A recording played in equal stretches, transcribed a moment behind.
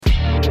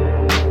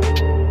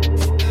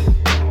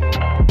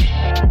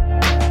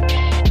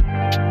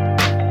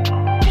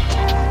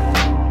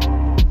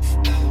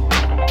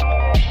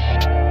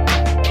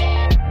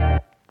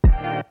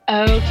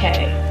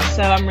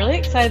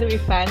excited that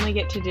we finally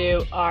get to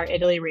do our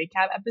Italy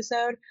recap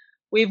episode.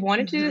 We've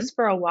wanted to do hmm this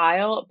for a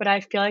while, but I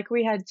feel like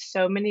we had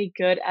so many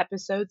good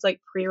episodes like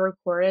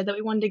pre-recorded that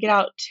we wanted to get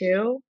out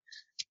too.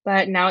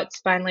 But now it's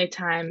finally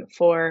time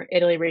for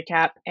Italy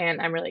recap, and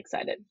I'm really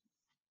excited.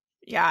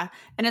 Yeah.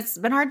 And it's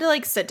been hard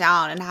to sit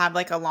down and have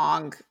a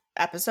long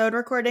episode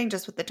recording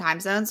just with the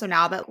time zone. So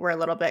now that we're a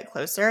little bit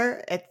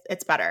closer,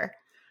 it's better.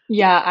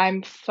 Yeah,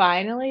 I'm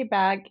finally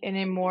back in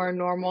a more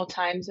normal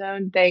time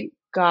zone. Thank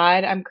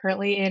God. I'm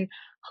currently in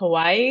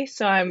Hawaii,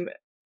 so I'm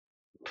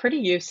pretty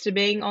used to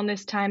being on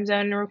this time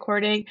zone and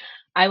recording.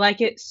 I like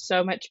it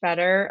so much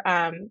better.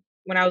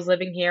 When I was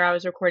living here, I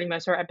was recording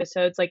most of our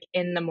episodes like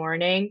in the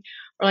morning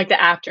or like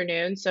the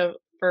afternoon. So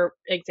for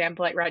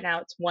example, like right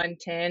now it's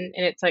 1:10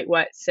 and it's like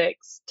what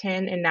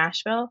 6:10 in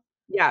Nashville.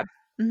 Yeah.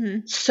 hmm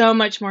So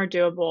much more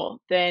doable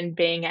than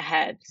being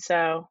ahead.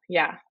 So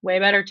yeah, way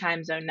better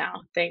time zone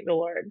now. Thank the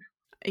Lord.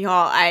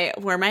 Y'all, I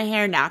wear my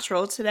hair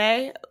natural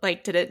today.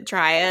 Didn't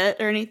dry it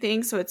or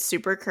anything, so it's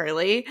super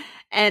curly.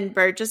 And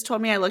Bert just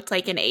told me I looked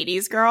like an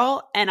 80s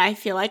girl, and I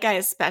feel like I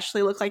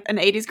especially look like an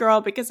 80s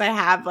girl because I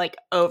have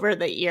over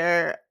the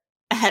ear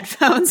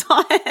headphones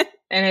on.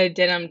 And a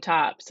denim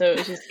top. So it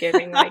was just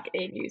giving like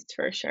 80s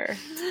for sure.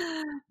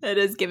 It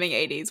is giving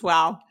 80s.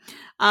 Wow.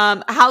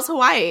 How's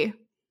Hawaii?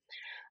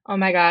 Oh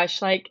my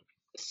gosh, like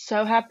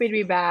so happy to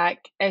be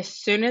back. As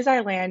soon as I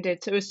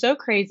landed, so it was so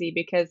crazy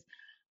because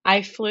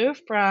I flew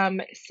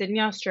from Sydney,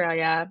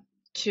 Australia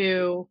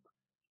to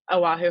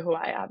Oahu,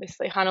 Hawaii,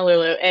 obviously,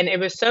 Honolulu, and it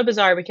was so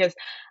bizarre because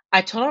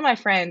I told all my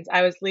friends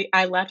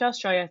I left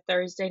Australia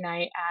Thursday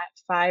night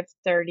at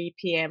 5:30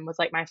 p.m. was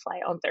like my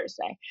flight on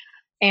Thursday.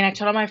 And I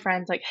told all my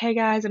friends, like, "Hey,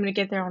 guys, I'm gonna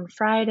get there on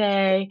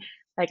Friday.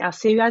 Like, I'll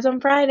see you guys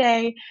on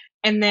Friday."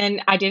 And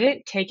then I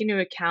didn't take into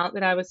account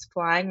that I was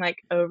flying, like,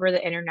 over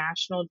the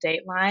international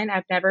date line.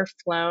 I've never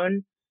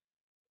flown,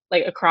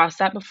 like, across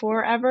that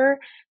before ever.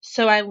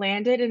 So I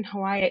landed in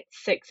Hawaii at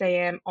 6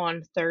 a.m.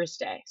 on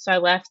Thursday. So I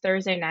left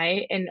Thursday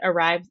night and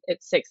arrived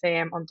at 6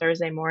 a.m. on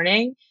Thursday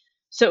morning.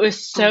 So it was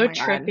Oh so my God.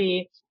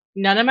 trippy.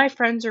 None of my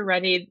friends are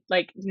ready.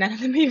 Like, none of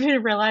them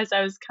even realized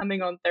I was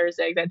coming on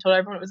Thursday. 'Cause I told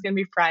everyone it was gonna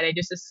be Friday,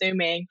 just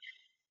assuming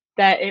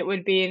that it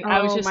would be, and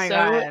I was Oh just my so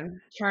God.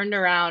 turned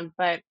around,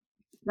 but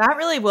That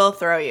really will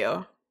throw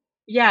you.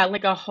 yeah,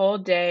 like a whole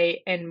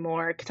day and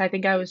more, because I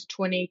think I was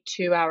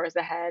 22 hours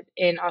ahead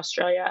in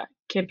Australia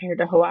compared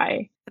to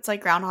Hawaii. It's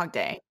like Groundhog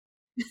Day.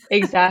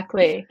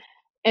 Exactly.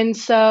 And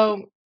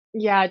so,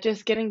 yeah,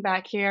 just getting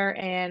back here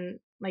and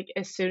like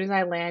as soon as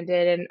I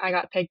landed and I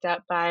got picked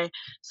up by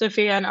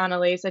Sophia and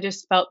Annalise, I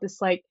just felt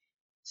this like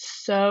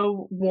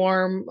so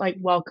warm, like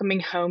welcoming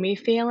homey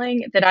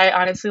feeling that I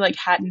honestly like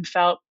hadn't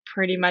felt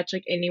pretty much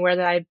like anywhere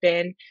that I've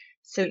been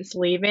since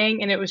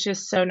leaving. And it was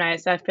just so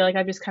nice. I feel like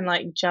I've just kind of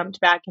like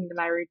jumped back into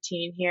my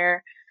routine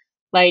here.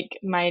 Like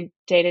my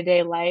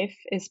day-to-day life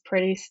is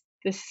pretty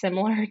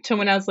similar to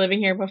when I was living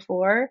here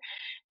before.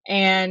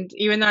 And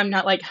even though I'm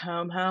not like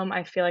home,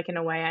 I feel like in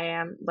a way I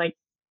am like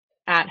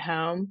at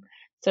home.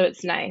 So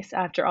it's nice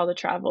after all the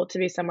travel to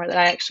be somewhere that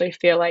I actually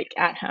feel like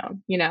at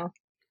home, you know?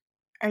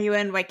 Are you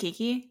in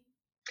Waikiki?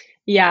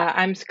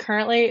 Yeah,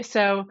 currently,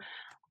 so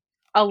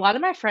a lot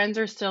of my friends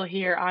are still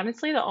here.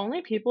 Honestly, the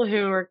only people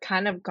who are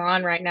kind of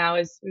gone right now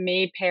is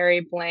me, Perry,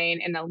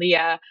 Blaine, and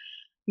Aaliyah.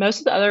 Most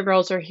of the other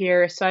girls are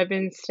here. So I've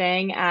been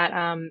staying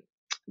at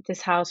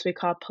this house we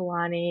call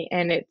Palani,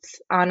 and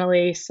it's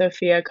Annalise,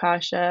 Sophia,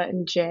 Kasha,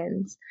 and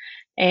Jen's.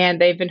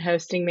 And they've been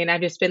hosting me, and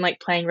I've just been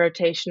like playing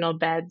rotational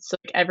beds. So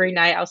like every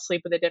night I'll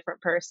sleep with a different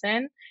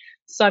person.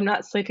 So I'm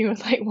not sleeping with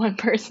like one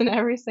person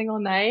every single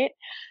night.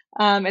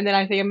 And then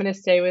I think I'm gonna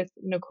stay with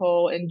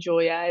Nicole and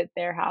Julia at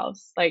their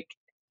house, like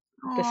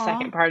the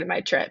second Aw, part of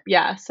my trip.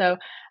 Yeah. So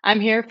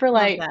I'm here for love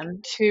like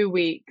them. 2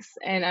 weeks,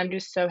 and I'm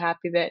just so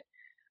happy that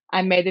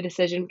I made the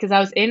decision because I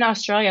was in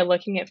Australia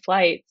looking at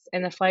flights,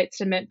 and the flights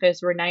to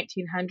Memphis were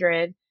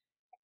 1,900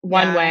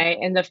 one Yeah. way,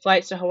 and the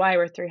flights to Hawaii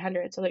were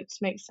 300. So like, it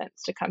just makes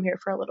sense to come here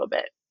for a little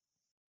bit.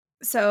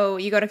 So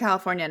you go to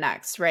California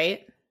next,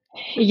 right?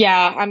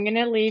 Yeah, I'm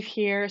gonna leave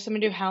here. So I'm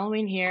gonna do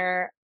Halloween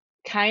here.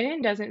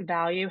 Kynan doesn't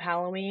value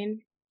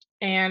Halloween,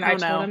 and I Oh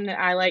told no. him that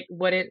I like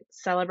wouldn't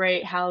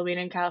celebrate Halloween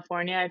in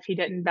California if he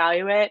didn't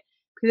value it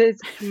because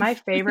it's my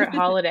favorite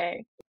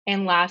holiday.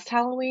 And last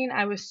Halloween,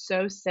 I was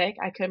so sick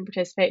I couldn't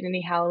participate in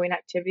any Halloween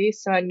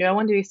activities, so I knew I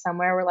wanted to be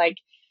somewhere where like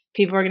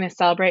people are gonna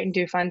celebrate and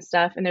do fun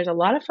stuff. And there's a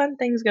lot of fun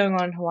things going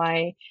on in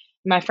Hawaii.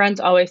 My friends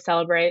always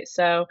celebrate,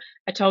 so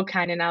I told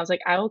Kynan I was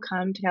like, I will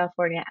come to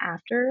California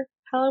after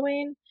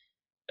Halloween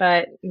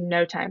but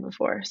no time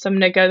before. So I'm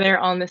gonna go there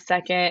on the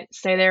 2nd,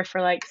 stay there for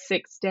like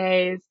 6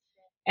 days,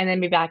 and then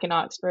be back in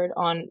Oxford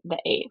on the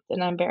 8th,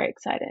 and I'm very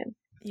excited.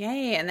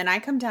 Yay. And then I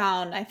come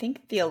down, I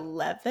think the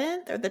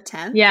 11th or the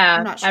 10th. I'm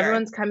Yeah, not sure.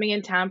 everyone's coming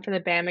in town for the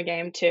Bama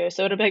game too,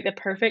 so it'll be like the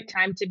perfect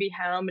time to be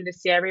home and to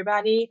see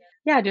everybody.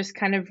 Yeah, just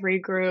kind of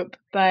regroup,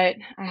 but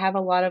I have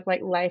a lot of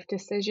like life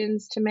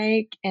decisions to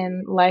make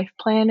and life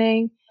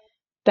planning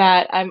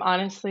that I'm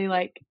honestly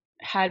like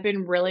had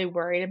been really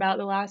worried about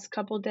the last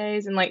couple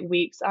days and like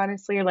weeks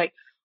honestly, like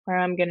where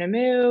I'm gonna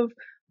move,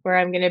 where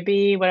I'm gonna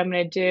be, what I'm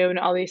gonna do, and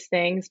all these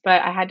things,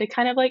 but I had to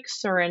kind of, like,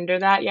 surrender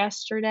that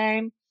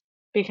yesterday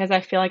because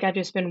I feel like I've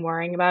just been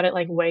worrying about it,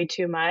 like, way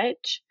too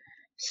much.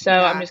 So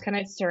I'm Yeah. just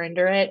gonna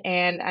surrender it,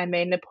 and I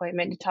made an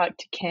appointment to talk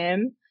to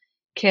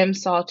Kim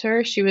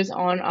Salter. She was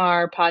on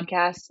our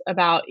podcast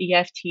about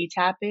EFT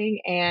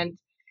tapping and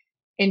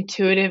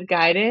intuitive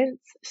guidance,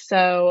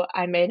 so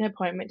I made an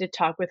appointment to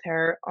talk with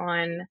her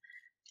on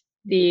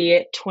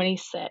the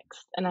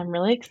 26th, and I'm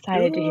really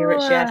excited to hear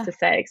what she has Ooh. to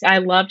say. 'Cause I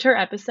loved her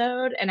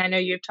episode, and I know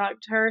you've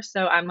talked to her,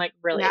 so I'm, like,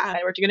 really Yeah.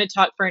 excited. We're gonna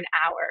talk for an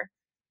hour.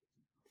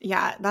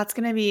 Yeah, that's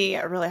gonna be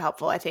really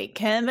helpful, I think.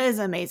 Kim is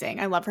amazing.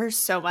 I love her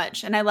so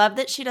much. And I love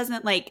that she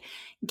doesn't like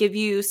give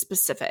you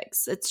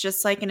specifics. It's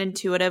just like an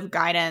intuitive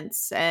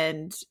guidance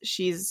and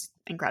she's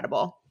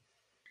incredible.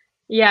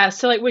 Yeah,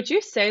 so, like, would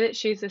you say that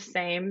she's the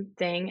same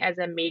thing as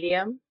a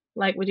medium?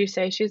 Like, would you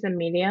say she's a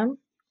medium?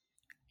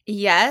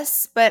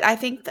 Yes, but I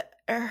think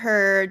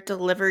her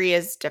delivery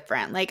is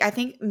different. Like I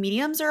think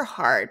mediums are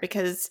hard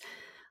because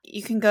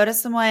you can go to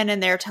someone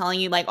and they're telling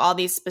you like all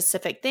these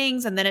specific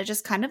things and then it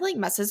just kind of like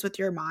messes with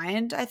your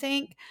mind, I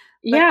think.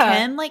 But Yeah.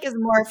 Kim like is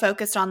more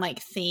focused on like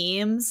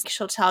themes.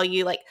 She'll tell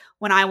you like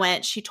when I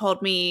went, she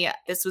told me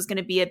this was going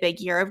to be a big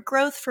year of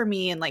growth for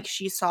me and like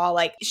she saw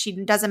like she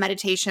does a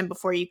meditation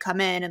before you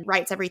come in and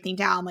writes everything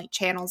down, like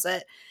channels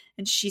it.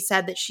 And she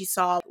said that she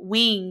saw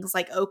wings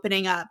like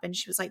opening up and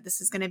she was like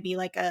this is going to be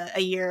like a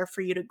year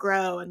for you to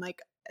grow and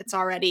like it's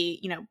already,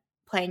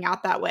 playing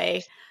out that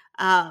way.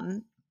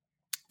 Um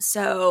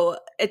so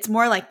it's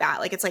more like that.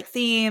 Like it's like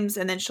themes,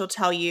 and then she'll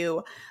tell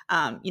you,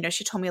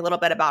 she told me a little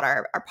bit about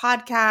our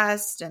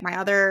podcast and my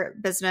other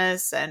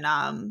business, and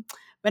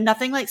but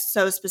nothing like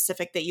so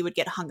specific that you would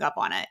get hung up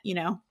on it.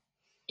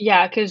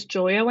 Yeah, because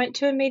Julia went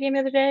to a medium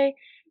the other day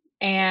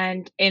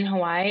and in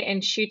Hawaii,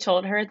 and she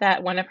told her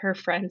that one of her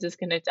friends is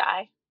gonna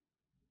die.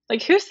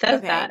 Like, who says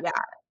Okay, that? yeah,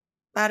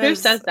 that Who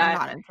is. says I'm that?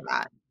 not into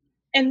that.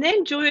 And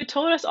then Julia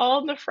told us all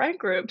in the friend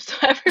group, so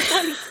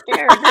everyone's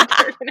scared that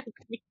they're gonna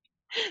be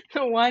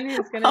the one who's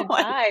Oh gonna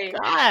my die,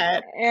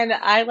 god, and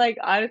I, like,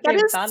 honestly that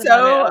have is thought about it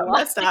so a lot.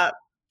 messed up.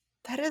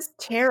 That is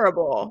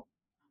terrible.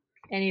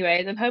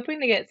 Anyways, I'm hoping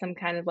to get some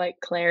kind of,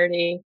 like,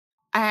 clarity.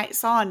 I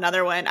saw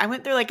another one. I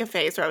went through like a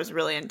phase where I was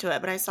really into it,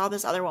 but I saw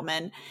this other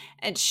woman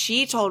and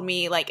she told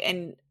me like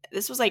and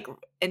this was like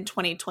in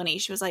 2020.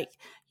 She was like,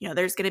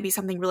 there's going to be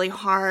something really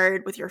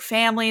hard with your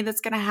family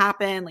that's going to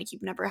happen. Like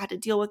you've never had to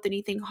deal with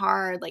anything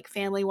hard like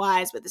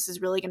family-wise, but this is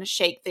really going to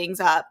shake things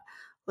up.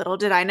 Little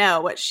did I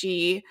know what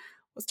she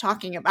was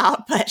talking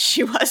about, but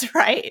she was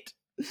right.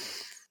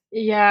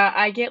 Yeah,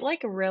 I get,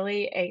 like,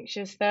 really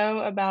anxious, though,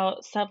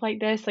 about stuff like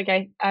this. Like,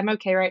 I'm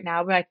okay right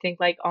now, but I think,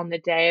 like, on the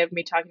day of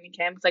me talking to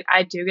Kim, it's like,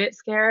 I do get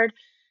scared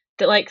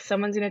that, like,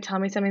 someone's gonna tell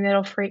me something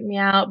that'll freak me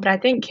out, but I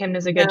think Kim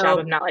does a good job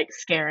No, of not, like,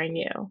 scaring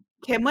you.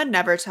 Kim would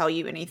never tell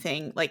you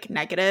anything like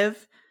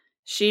negative.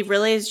 She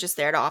really is just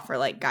there to offer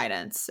like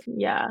guidance.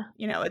 Yeah,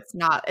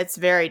 It's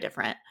very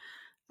different.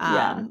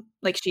 yeah,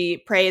 Like she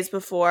prays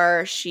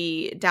before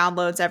she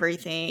downloads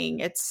everything.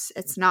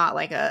 It's not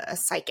like a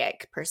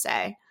psychic per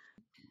se.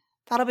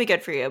 That'll be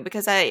good for you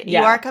because you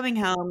yeah. are coming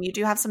home. You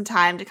do have some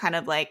time to kind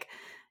of like,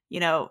 you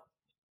know,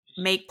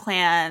 make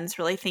plans,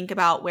 really think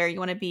about where you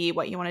want to be,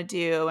 what you want to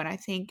do. And I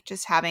think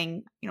just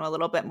having, a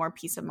little bit more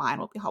peace of mind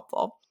will be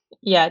helpful.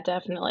 Yeah,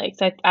 definitely.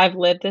 'Cause I've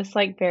lived this,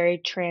 like, very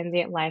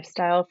transient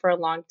lifestyle for a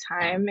long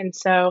time, and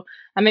so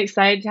I'm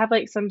excited to have,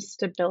 like, some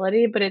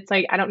stability, but it's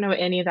like, I don't know what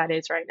any of that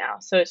is right now,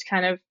 so it's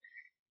kind of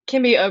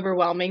can be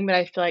overwhelming, but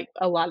I feel like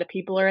a lot of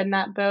people are in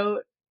that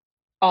boat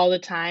all the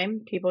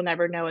time. People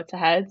never know what's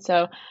ahead,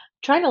 so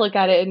trying to look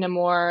at it in a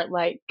more,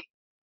 like,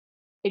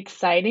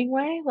 exciting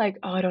way, like,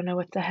 "Oh, I don't know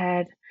what's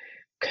ahead.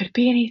 Could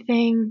be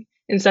anything,"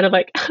 instead of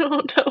like, "I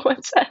don't know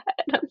what's ahead.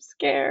 I'm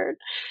scared."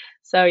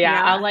 So,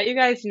 yeah, I'll Yeah. let you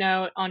guys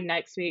know on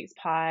next week's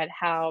pod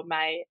how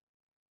my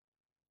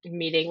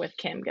meeting with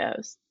Kim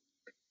goes.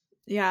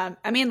 Yeah.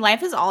 I mean,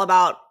 life is all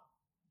about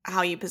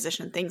how you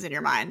position things in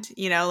your mind.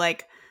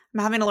 Like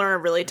I'm having to learn a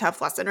really tough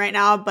lesson right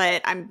now,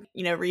 but I'm,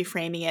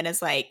 reframing it as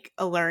like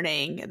a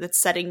learning that's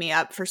setting me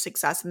up for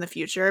success in the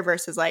future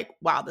versus like,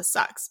 wow, this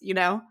sucks.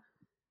 Yeah,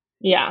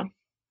 yeah,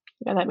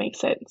 that makes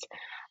sense.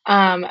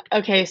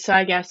 Okay, so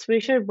I guess we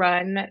should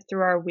run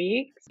through our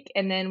weeks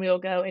and then we'll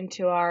go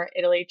into our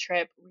Italy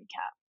trip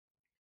recap.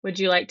 Would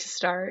you like to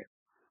start?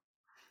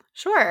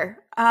 Sure.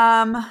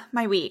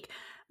 My week.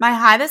 My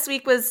high this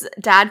week was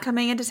dad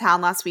coming into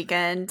town last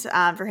weekend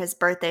for his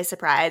birthday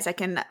surprise. I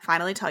can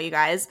finally tell you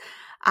guys.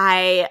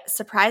 I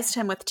surprised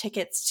him with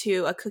tickets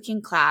to a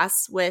cooking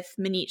class with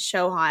Manit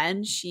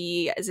Chauhan.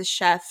 She is a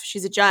chef.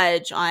 She's a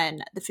judge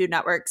on the Food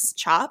Network's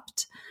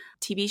Chopped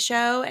TV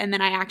show. And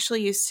then I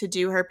actually used to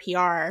do her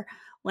PR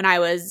when I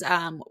was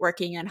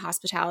working in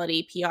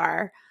hospitality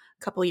PR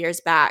couple years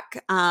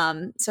back.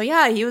 So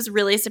yeah, he was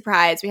really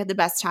surprised. We had the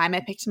best time. I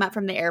picked him up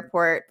from the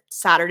airport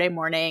Saturday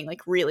morning,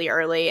 like really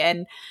early,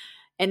 and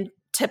in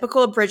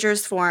typical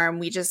Bridgers form,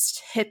 we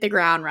just hit the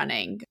ground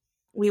running.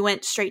 We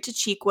went straight to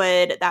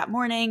Cheekwood that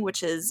morning,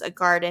 which is a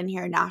garden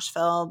here in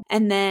Nashville.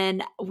 And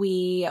then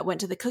we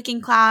went to the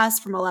cooking class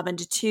from 11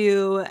 to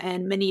 2.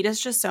 And Manita's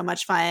just so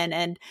much fun.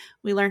 And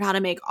we learned how to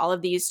make all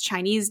of these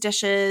Chinese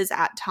dishes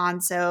at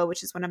Tanso,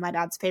 which is one of my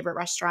dad's favorite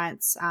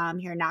restaurants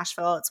here in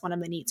Nashville. It's one of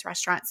Manita's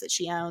restaurants that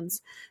she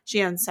owns.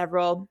 She owns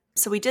several.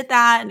 So we did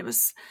that, and it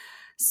was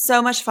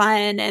so much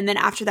fun. And then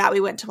after that, we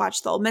went to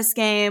watch the Ole Miss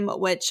game,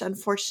 which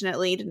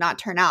unfortunately did not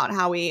turn out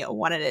how we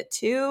wanted it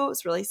to. It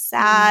was really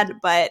sad,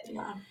 but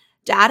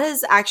Dad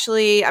is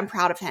actually, I'm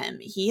proud of him.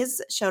 He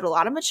has showed a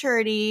lot of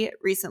maturity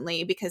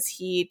recently because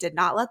he did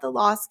not let the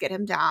loss get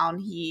him down.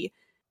 We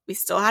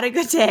still had a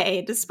good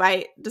day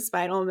despite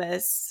Ole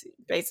Miss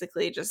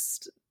basically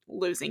just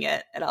losing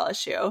it at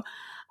LSU.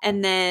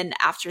 And then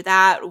after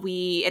that,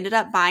 we ended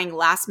up buying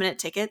last minute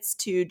tickets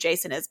to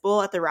Jason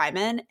Isbell at the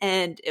Ryman,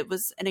 and it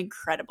was an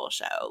incredible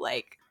show,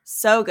 like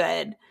so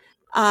good.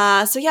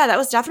 So yeah, that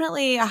was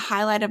definitely a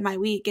highlight of my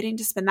week. Getting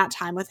to spend that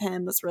time with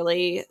him was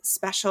really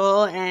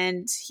special,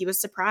 and he was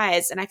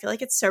surprised. And I feel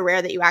like it's so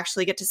rare that you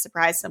actually get to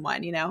surprise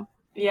someone, you know?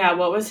 Yeah,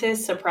 what was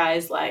his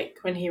surprise like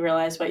when he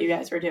realized what you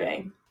guys were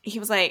doing? He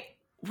was like,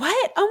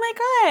 "What? Oh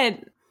my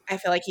God." I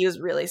feel like he was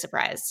really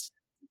surprised.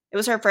 It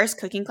was her first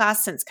cooking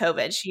class since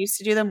COVID. She used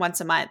to do them once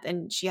a month,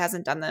 and she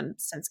hasn't done them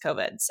since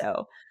COVID.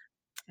 So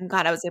I'm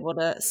glad I was able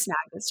to snag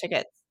those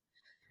tickets.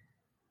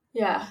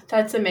 Yeah,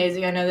 that's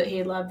amazing. I know that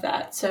he loved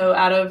that. So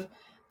out of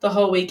the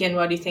whole weekend,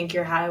 what do you think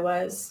your high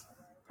was?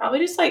 Probably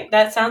just like,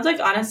 that sounds like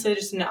honestly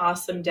just an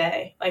awesome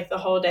day. Like the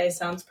whole day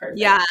sounds perfect.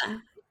 Yeah.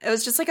 It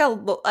was just like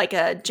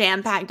a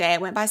jam-packed day.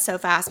 It went by so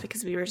fast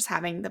because we were just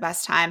having the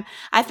best time.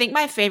 I think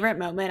my favorite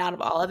moment out of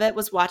all of it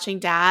was watching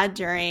Dad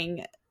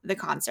during the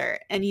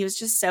concert, and he was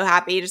just so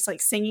happy, just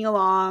like singing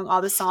along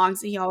all the songs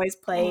that he always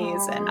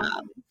plays. Aww. And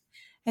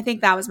I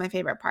think that was my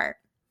favorite part.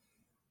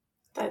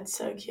 That's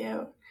so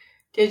cute.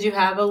 Did you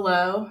have a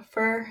low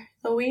for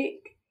the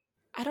week?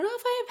 I don't know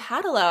if I've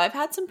had a low. I've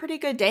had some pretty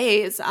good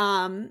days.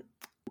 Wynn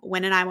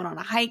and I went on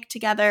a hike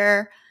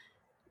together.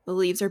 The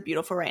leaves are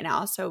beautiful right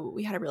now, so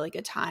we had a really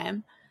good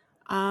time.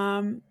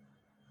 Yeah,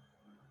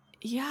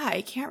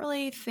 I can't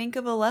really think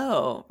of a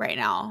low right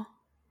now.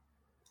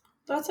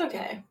 That's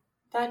okay.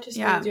 That just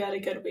means you had a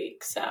good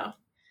week. So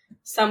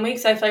some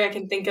weeks I feel like I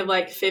can think of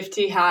like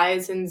 50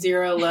 highs and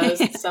 0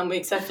 lows. Some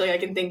weeks I feel like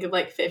I can think of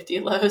like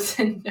 50 lows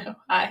and no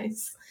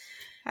highs.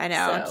 I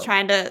know. So.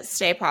 Trying to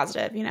stay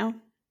positive, you know?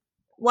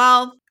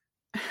 Well,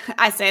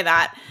 I say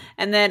that.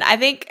 And then I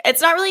think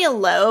it's not really a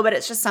low, but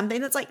it's just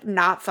something that's like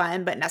not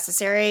fun but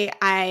necessary.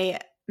 I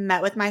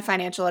met with my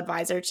financial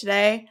advisor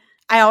today.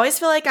 I always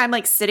feel like I'm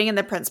like sitting in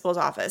the principal's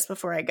office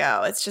before I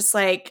go. It's just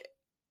like,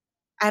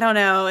 I don't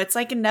know. It's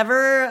like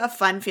never a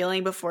fun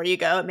feeling before you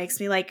go. It makes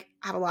me like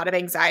have a lot of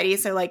anxiety.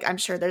 So like I'm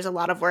sure there's a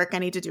lot of work I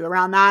need to do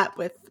around that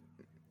with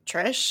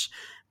Trish,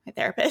 my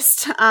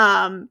therapist.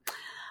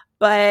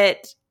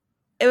 But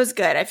it was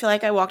good. I feel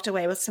like I walked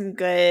away with some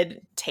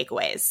good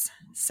takeaways.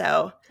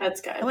 So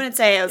that's good. I wouldn't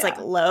say it was like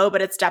low,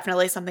 but it's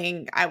definitely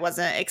something I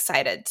wasn't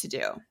excited to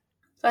do.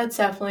 That's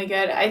definitely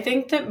good. I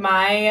think that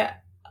my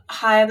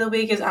high of the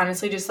week is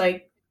honestly just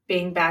like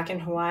being back in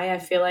Hawaii. I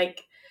feel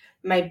like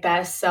my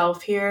best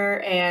self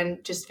here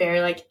and just very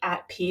like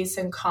at peace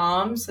and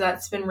calm. So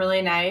that's been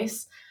really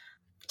nice.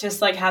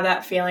 Just like have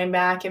that feeling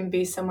back and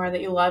be somewhere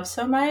that you love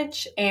so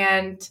much.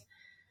 And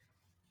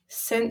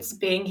since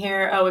being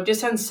here, we've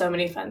just done so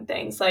many fun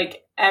things.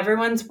 Like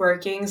everyone's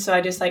working, so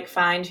I just like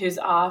find who's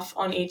off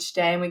on each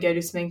day and we go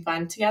do something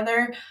fun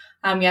together.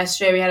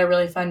 Yesterday we had a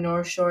really fun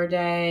North Shore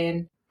day,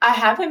 and I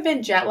haven't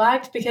been jet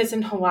lagged because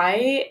in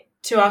Hawaii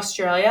to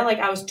Australia, like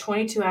I was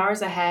 22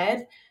 hours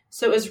ahead.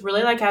 So it was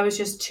really like I was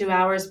just 2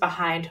 hours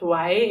behind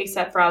Hawaii,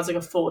 except for I was like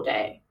a full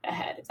day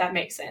ahead, if that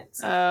makes sense.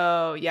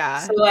 Oh, yeah.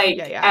 So like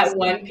at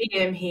 1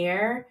 p.m.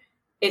 here,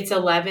 it's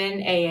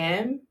 11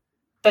 a.m.,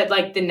 but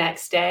like the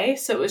next day.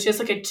 So it was just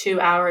like a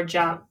 2-hour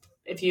jump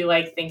if you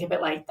like think of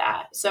it like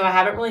that. So I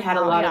haven't really had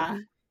a lot of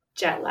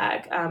jet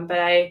lag, but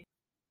I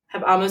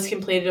have almost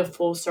completed a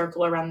full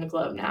circle around the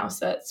globe now.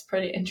 So that's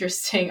pretty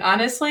interesting.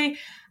 Honestly,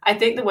 I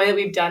think the way that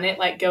we've done it,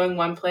 like going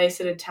one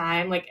place at a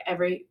time, like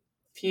every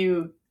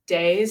few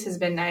days has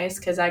been nice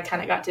because I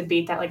kind of got to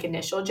beat that like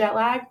initial jet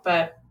lag.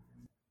 But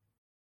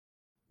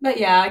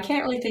yeah, I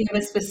can't really think of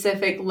a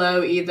specific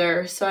low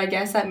either. So I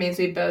guess that means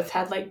we both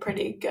had like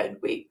pretty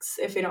good weeks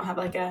if we don't have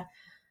like a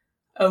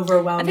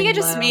overwhelming I think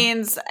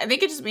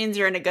it just means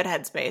you're in a good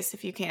headspace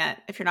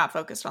if you're not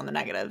focused on the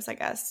negatives, I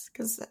guess,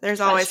 because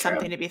there's always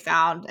something to be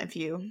found if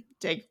you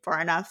dig far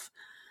enough.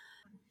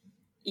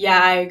 Yeah,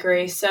 I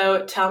agree.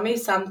 So tell me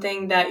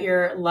something that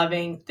you're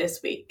loving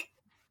this week.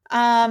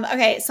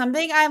 Okay,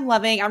 something I'm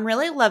loving. I'm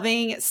really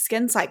loving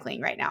skin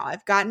cycling right now.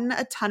 I've gotten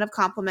a ton of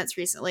compliments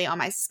recently on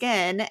my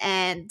skin,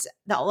 and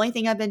the only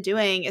thing I've been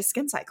doing is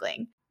skin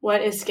cycling.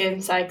 What is skin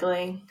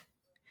cycling?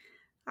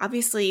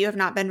 Obviously, you have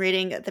not been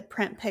reading the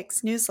Print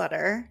Picks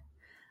newsletter.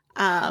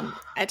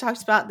 I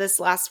talked about this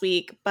last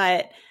week,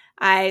 but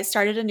I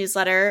started a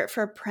newsletter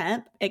for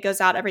Print. It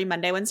goes out every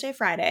Monday, Wednesday,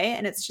 Friday,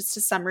 and it's just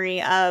a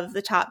summary of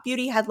the top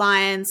beauty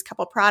headlines,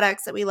 couple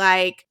products that we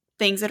like,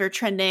 things that are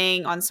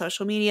trending on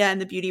social media in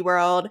the beauty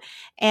world.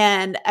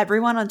 And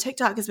everyone on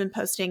TikTok has been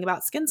posting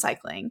about skin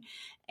cycling.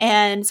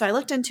 And so I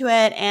looked into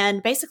it,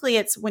 and basically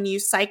it's when you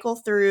cycle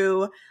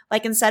through,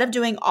 like instead of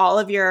doing all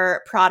of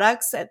your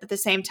products at the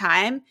same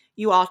time,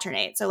 you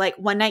alternate. So like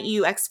one night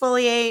you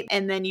exfoliate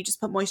and then you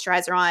just put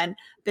moisturizer on.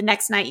 The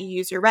next night you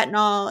use your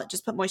retinol,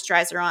 just put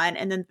moisturizer on.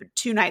 And then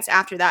 2 nights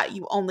after that,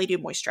 you only do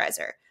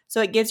moisturizer. So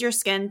it gives your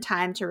skin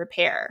time to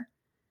repair.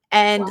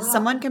 And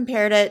someone Wow.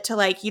 compared it to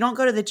like, you don't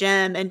go to the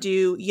gym and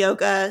do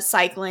yoga,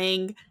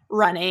 cycling,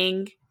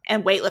 running,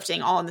 and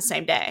weightlifting all in the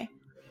same day,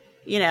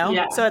 you know?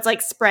 Yeah. So it's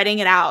like spreading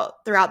it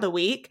out throughout the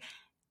week.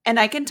 And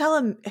I can tell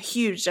a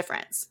huge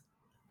difference.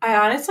 I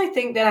honestly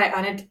think that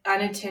I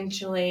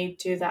unintentionally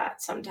do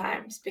that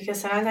sometimes because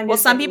sometimes I'm Well,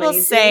 just some like people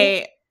lazy.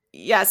 say,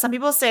 yeah, some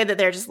people say that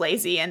they're just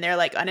lazy and they're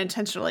like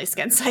unintentionally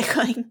skin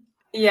cycling.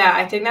 Yeah,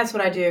 I think that's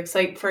what I do. It's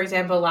like, for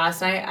example,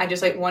 last night I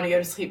just like want to go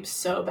to sleep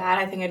so bad.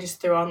 I think I just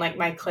threw on like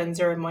my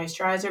cleanser and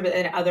moisturizer, but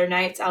then other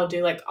nights I'll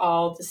do like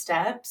all the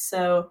steps.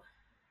 So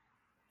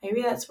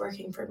maybe that's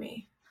working for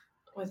me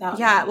without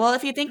Yeah, knowing. well,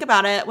 if you think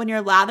about it, when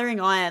you're lathering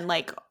on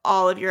like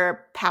all of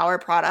your power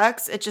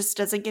products, it just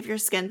doesn't give your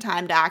skin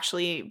time to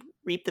actually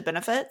reap the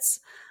benefits.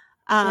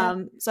 Yeah.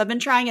 So I've been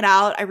trying it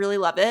out. I really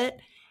love it.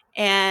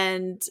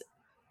 And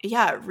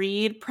yeah,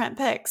 read Print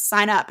Picks.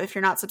 Sign up if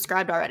you're not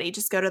subscribed already.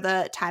 Just go to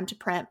the Time to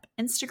Primp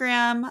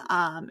Instagram.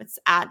 It's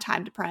at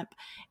Time to Primp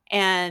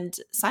and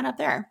sign up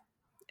there.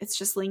 It's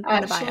just linked I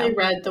in the actually bio.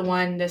 read the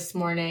one this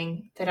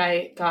morning that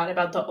I got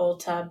about the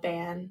Ulta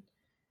ban.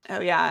 Oh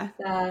yeah.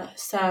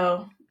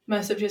 So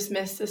must have just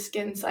missed the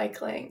skin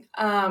cycling.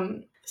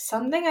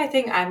 Something I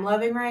think I'm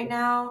loving right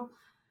now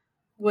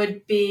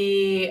would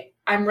be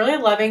I'm really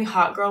loving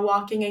hot girl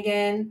walking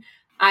again.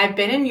 I've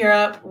been in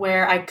Europe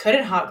where I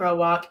couldn't hot girl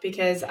walk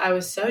because I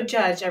was so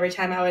judged every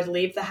time I would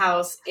leave the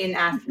house in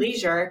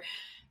athleisure.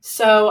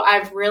 So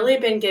I've really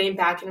been getting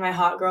back into my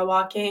hot girl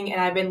walking,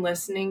 and I've been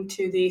listening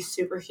to the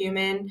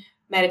superhuman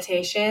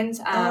meditations.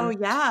 Oh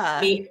yeah.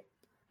 Me,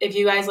 if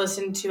you guys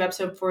listened to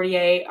episode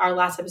 48, our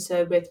last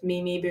episode with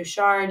Mimi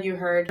Bouchard, you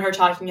heard her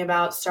talking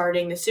about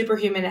starting the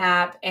Superhuman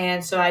app.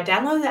 And so I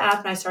downloaded the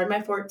app and I started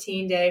my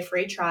 14-day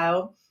free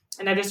trial.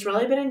 And I've just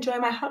really been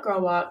enjoying my hot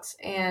girl walks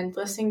and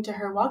listening to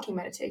her walking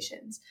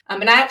meditations.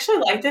 And I actually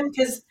like them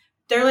because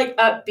they're like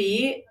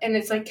upbeat and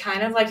it's like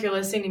kind of like you're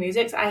listening to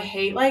music. So I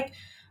hate like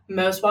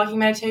most walking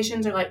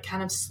meditations are like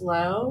kind of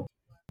slow.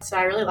 So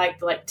I really like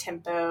the like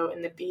tempo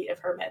and the beat of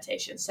her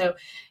meditation. So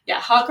yeah,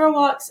 Hot Girl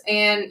Walks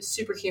and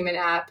Superhuman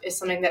app is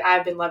something that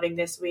I've been loving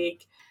this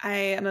week. I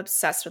am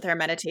obsessed with her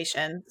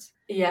meditations.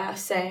 Yeah,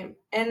 same.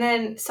 And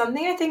then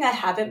something I think I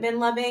haven't been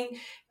loving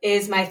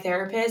is my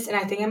therapist, and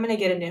I think I'm going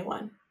to get a new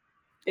one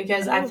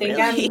because I Oh, think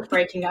really? I'm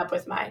breaking up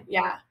with mine.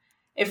 Yeah.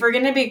 If we're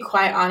going to be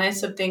quite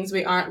honest with things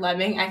we aren't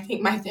loving, I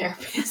think my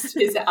therapist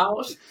is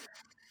out.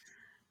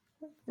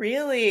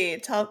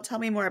 Really? Tell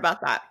me more about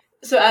that.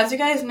 So, as you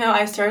guys know,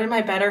 I started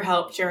my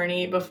BetterHelp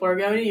journey before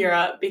going to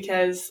Europe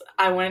because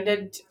I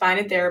wanted to find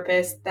a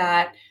therapist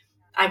that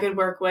I could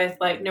work with,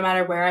 like, no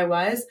matter where I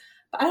was.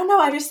 But I don't know,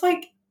 I just,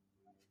 like,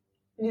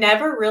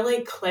 never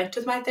really clicked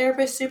with my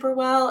therapist super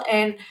well.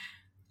 And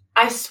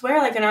I swear,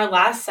 like, in our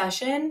last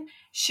session,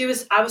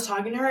 I was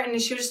talking to her and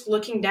she was just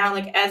looking down,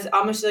 like, as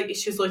almost like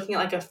she was looking at,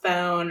 like, a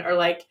phone or,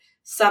 like,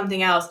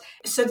 something else.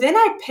 So then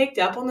I picked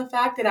up on the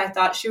fact that I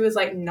thought she was,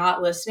 like,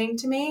 not listening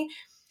to me.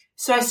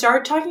 So I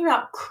started talking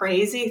about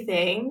crazy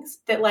things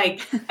that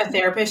like a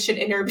therapist should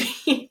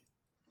intervene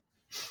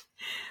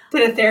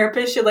that a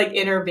therapist should like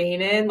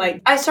intervene in.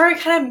 Like I started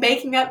kind of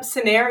making up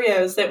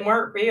scenarios that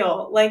weren't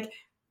real. Like,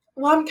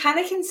 well, I'm kind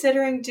of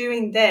considering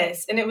doing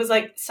this. And it was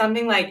like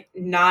something like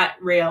not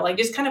real, like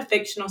just kind of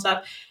fictional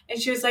stuff. And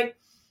she was like,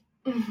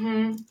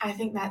 I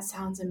think that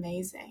sounds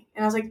amazing.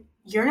 And I was like,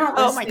 you're not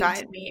Oh my listening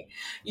to God. me.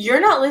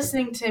 You're not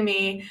listening to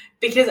me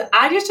because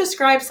I just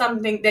described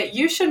something that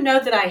you should know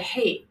that I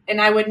hate and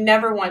I would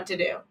never want to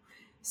do. Did you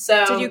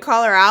So,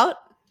 call her out?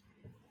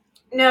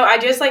 no, I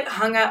just like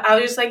hung up. I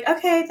was just like,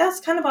 okay, that's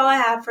kind of all I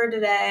have for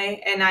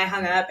today. And I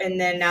hung up. And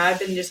then now I've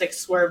been just like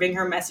swerving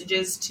her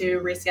messages to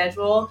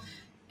reschedule.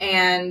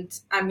 And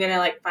I'm going to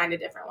like find a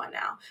different one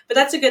now. But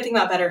that's a good thing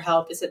about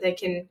BetterHelp is that they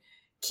can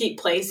keep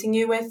placing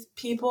you with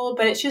people.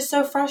 But it's just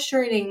so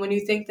frustrating when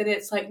you think that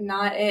it's like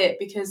not it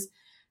because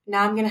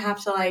now I'm going to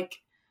have to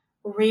like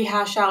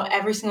rehash out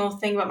every single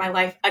thing about my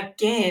life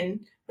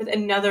again with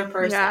another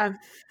person. Yeah,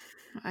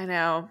 I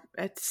know.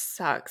 It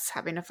sucks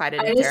having to fight a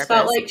new I just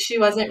felt therapist. like she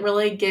wasn't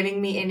really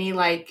giving me any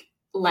like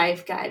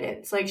life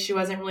guidance. Like she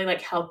wasn't really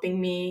like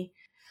helping me.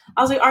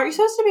 I was like, aren't you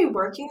supposed to be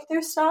working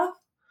through stuff?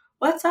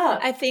 What's up?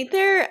 I think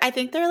they're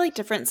like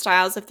different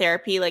styles of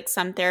therapy. Like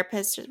some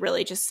therapists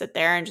really just sit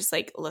there and just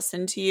like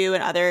listen to you,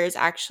 and others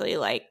actually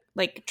like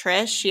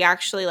Trish, she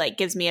actually like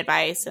gives me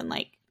advice and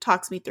like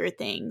talks me through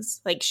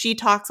things. Like she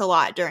talks a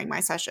lot during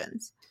my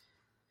sessions.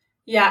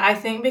 Yeah, I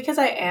think because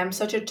I am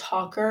such a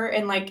talker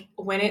and like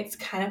when it's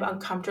kind of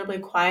uncomfortably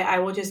quiet, I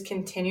will just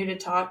continue to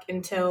talk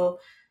until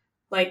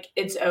like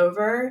it's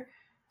over.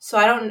 So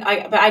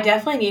but I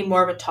definitely need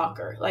more of a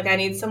talker. Like, I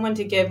need someone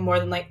to give more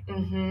than like,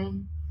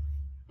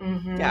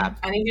 Yeah.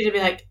 I need you to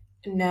be like,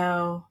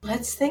 no,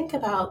 let's think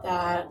about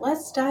that.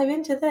 Let's dive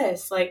into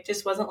this. Like,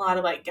 just wasn't a lot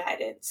of like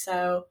guidance.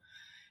 So,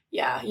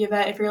 yeah,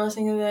 Yvette, if you're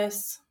listening to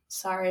this,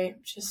 sorry,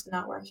 it's just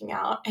not working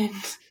out. And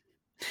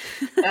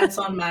that's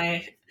on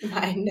my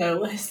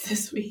no list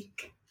this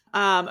week.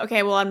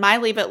 Okay, well, on my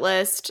leave it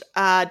list,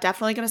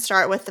 definitely going to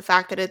start with the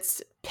fact that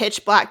it's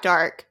pitch black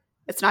dark.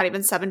 It's not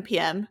even 7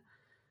 p.m.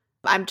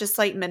 I'm just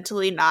like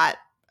mentally not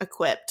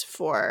equipped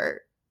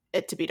for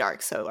it to be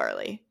dark so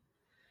early.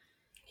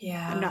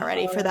 Yeah. I'm not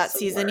ready for that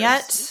season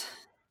yet.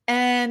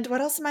 And what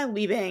else am I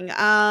leaving?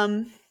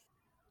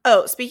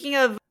 Speaking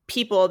of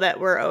people that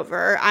were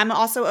over, I'm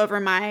also over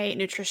my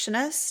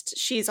nutritionist.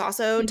 She's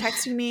also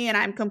texting me and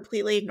I'm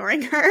completely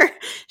ignoring her.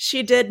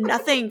 She did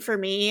nothing for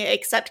me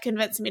except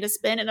convince me to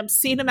spend an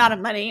obscene amount of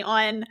money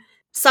on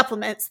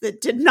supplements that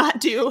did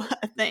not do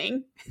a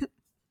thing.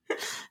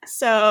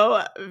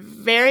 So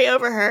very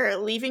over her,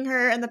 leaving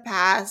her in the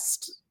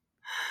past,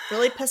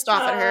 really pissed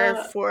off at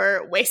her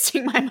for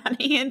wasting my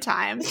money and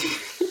time.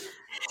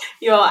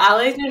 Yo,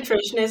 Allie's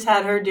nutritionist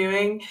had her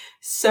doing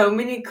so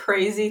many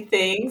crazy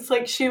things.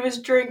 Like, she was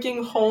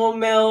drinking whole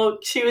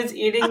milk. She was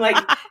eating like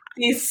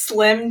these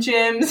Slim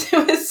Jims.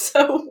 It was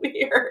so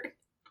weird.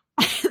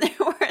 They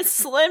were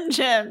Slim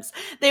Jims.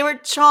 They were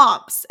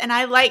Chomps, and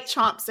I like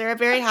Chomps. They're a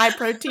very high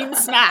protein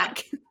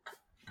snack.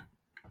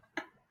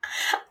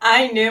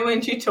 I knew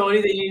when she told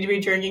you that you need to be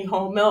drinking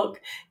whole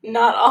milk,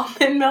 not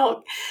almond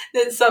milk,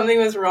 that something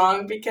was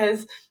wrong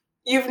because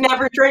you've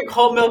never drank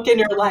whole milk in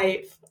your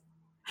life.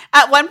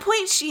 At one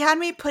point, she had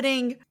me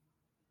putting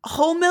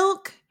whole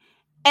milk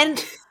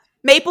and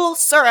maple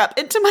syrup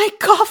into my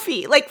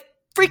coffee, like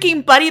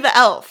freaking Buddy the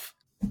Elf.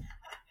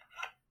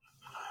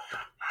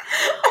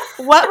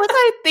 What was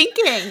I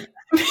thinking?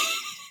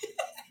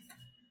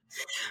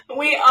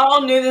 We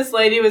all knew this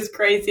lady was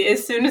crazy.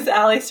 As soon as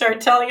Allie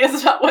started telling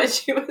us about what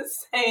she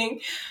was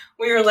saying,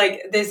 we were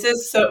like, this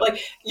is so,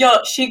 like,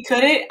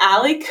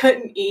 Allie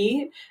couldn't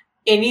eat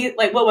any,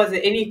 like, what was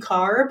it, any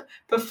carb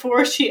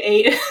before she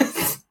ate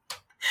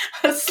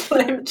a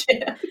Slim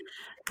Jim.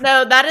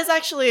 No, that is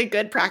actually a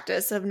good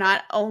practice of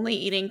not only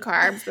eating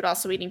carbs, but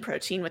also eating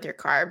protein with your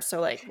carbs.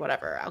 So, like,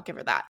 whatever, I'll give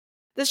her that.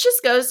 This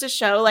just goes to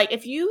show, like,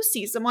 if you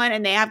see someone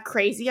and they have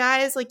crazy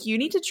eyes, like, you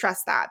need to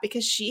trust that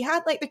because she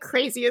had, like, the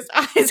craziest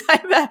eyes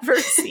I've ever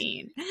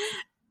seen.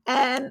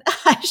 And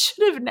I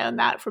should have known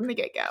that from the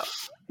get-go.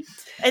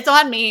 It's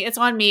on me. It's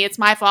on me. It's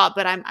my fault,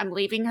 but I'm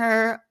leaving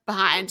her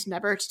behind,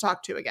 never to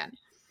talk to again.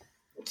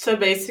 So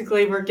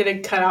basically, we're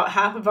going to cut out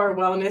half of our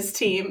wellness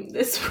team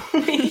this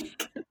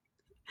week.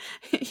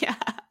 Yeah.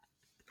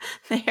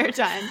 They are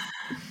done.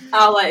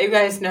 I'll let you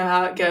guys know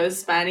how it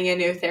goes finding a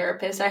new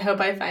therapist. I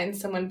hope I find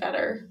someone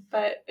better.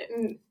 But,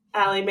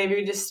 Allie, maybe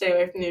we just stay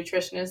away from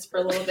nutritionists for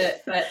a little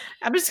bit. But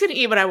I'm just going to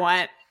eat what I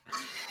want.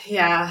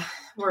 Yeah,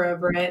 we're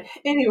over it.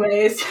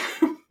 Anyways.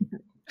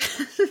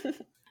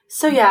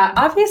 So, yeah,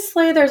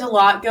 obviously there's a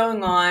lot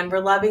going on. We're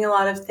loving a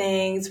lot of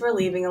things. We're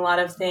leaving a lot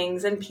of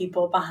things and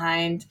people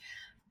behind.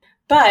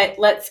 But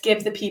let's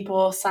give the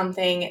people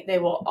something they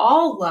will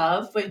all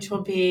love, which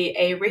will be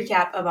a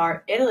recap of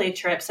our Italy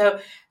trip. So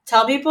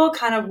tell people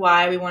kind of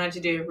why we wanted to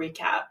do a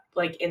recap,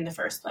 like, in the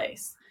first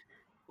place.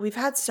 We've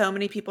had so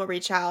many people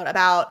reach out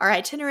about our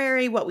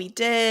itinerary, what we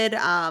did,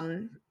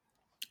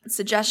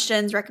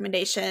 suggestions,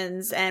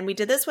 recommendations, and we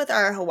did this with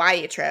our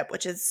Hawaii trip,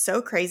 which is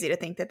so crazy to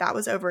think that that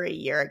was over a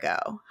year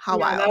ago. How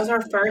wild. That was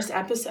our first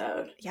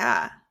episode.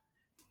 Yeah.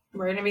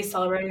 We're going to be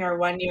celebrating our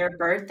 1-year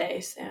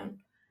birthday soon.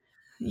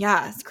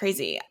 Yeah, it's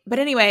crazy. But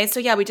anyway, so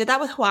yeah, we did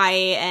that with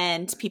Hawaii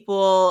and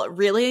people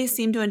really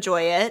seemed to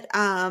enjoy it.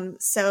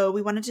 So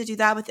we wanted to do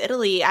that with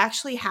Italy. I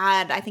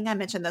think I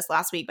mentioned this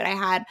last week, but I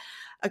had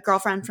a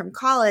girlfriend from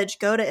college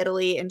go to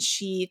Italy and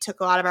she took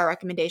a lot of our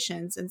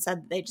recommendations and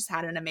said they just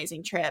had an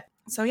amazing trip.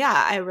 So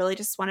yeah, I really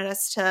just wanted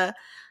us to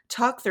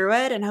talk through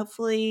it and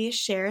hopefully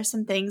share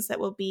some things that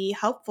will be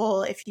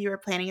helpful if you are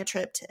planning a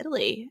trip to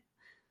Italy.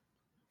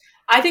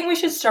 I think we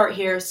should start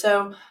here.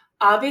 So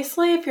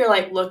obviously, if you're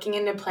like looking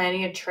into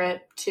planning a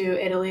trip to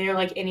Italy or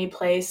like any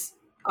place,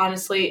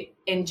 honestly,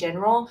 in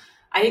general,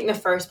 I think the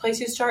first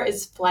place you start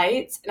is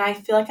flights. And I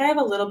feel like I have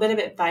a little bit of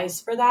advice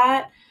for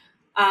that.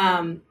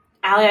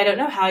 Allie, I don't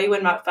know how you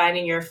went about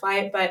finding your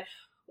flight, but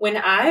when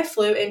I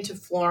flew into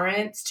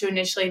Florence to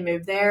initially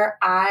move there,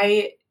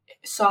 I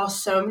saw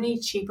so many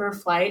cheaper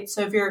flights.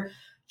 So if you're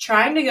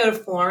trying to go to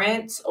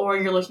Florence or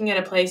you're looking at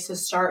a place to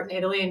start in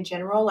Italy in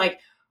general, like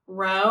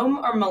Rome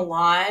or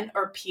Milan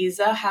or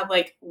Pisa have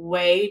like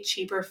way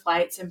cheaper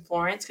flights in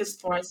Florence because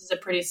Florence is a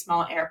pretty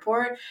small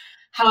airport.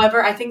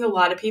 However, I think a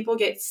lot of people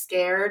get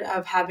scared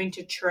of having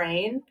to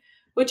train,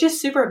 which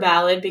is super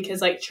valid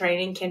because like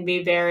training can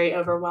be very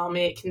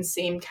overwhelming. It can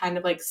seem kind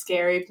of like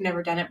scary if you've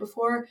never done it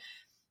before.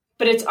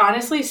 But it's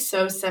honestly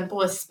so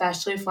simple,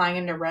 especially flying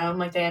into Rome.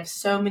 Like they have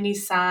so many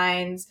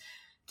signs.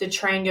 The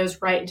train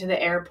goes right into the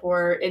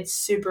airport. It's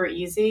super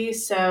easy.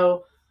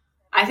 So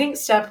I think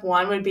step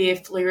one would be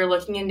if you're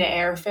looking into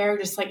airfare,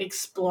 just like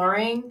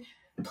exploring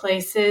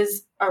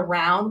places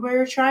around where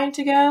you're trying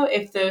to go,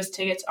 if those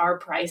tickets are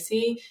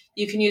pricey,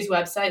 you can use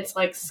websites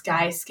like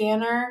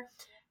Skyscanner,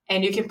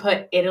 and you can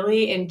put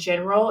Italy in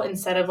general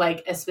instead of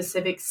like a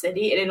specific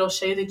city, and it'll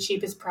show you the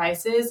cheapest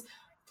prices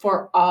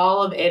for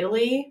all of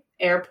Italy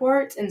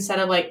airports instead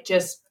of like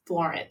just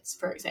Florence,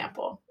 for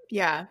example.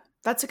 Yeah,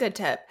 that's a good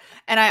tip.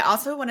 And I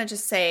also want to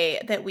just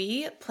say that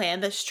we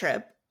planned this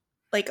trip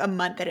like a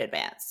month in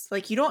advance.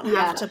 Like you don't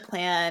have Yeah. to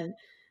plan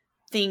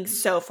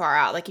things so far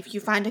out. Like if you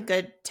find a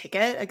good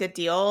ticket, a good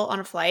deal on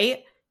a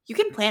flight, you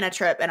can plan a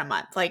trip in a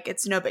month. Like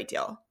it's no big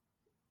deal.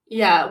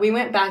 Yeah, we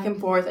went back and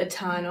forth a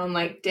ton on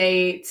like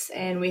dates,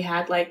 and we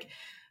had like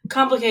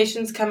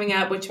complications coming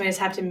up, which made us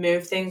have to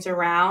move things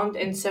around.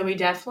 And so we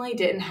definitely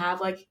didn't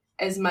have like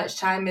as much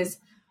time as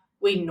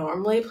we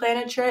normally plan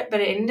a trip,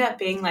 but it ended up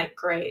being like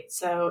great.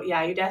 So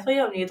yeah, you definitely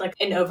don't need like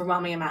an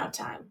overwhelming amount of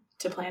time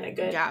to plan a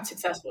good, Yeah.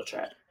 successful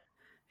trip.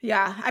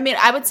 Yeah. I mean,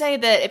 I would say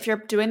that if you're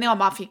doing the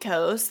Amalfi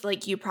Coast,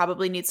 like you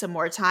probably need some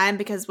more time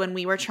because when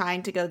we were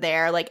trying to go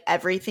there, like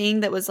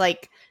everything that was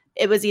like,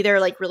 it was either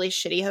like really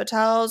shitty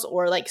hotels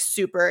or like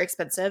super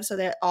expensive. So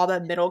that all the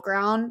middle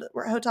ground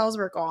hotels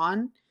were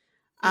gone.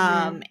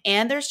 And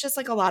there's just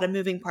like a lot of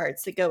moving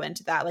parts that go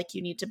into that. Like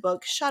you need to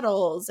book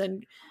shuttles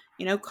and,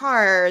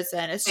 cars,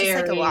 and it's just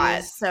like a lot.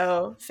 Ferries.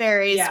 So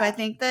ferries. So I Yeah.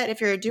 think that if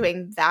you're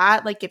doing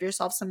that, like give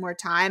yourself some more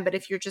time. But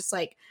if you're just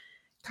like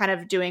kind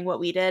of doing what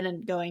we did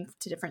and going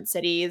to different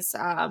cities,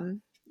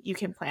 you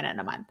can plan it in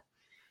a month.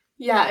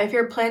 Yeah, if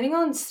you're planning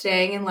on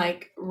staying in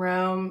like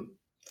Rome,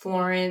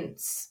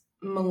 Florence,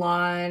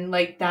 Milan,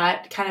 like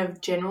that kind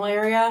of general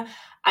area,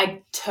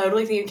 I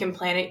totally think you can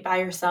plan it by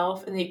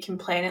yourself and you can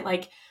plan it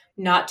like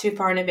not too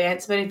far in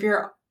advance. But if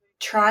you're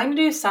trying to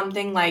do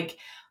something like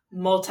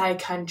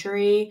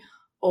multi-country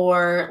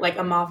or like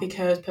Amalfi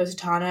Coast,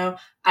 Positano,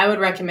 I would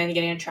recommend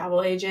getting a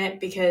travel agent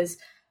because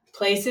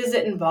places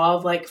that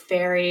involve like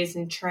ferries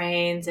and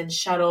trains and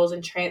shuttles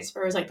and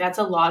transfers, like that's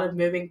a lot of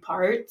moving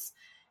parts.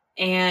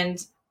 And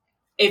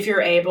if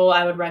you're able,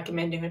 I would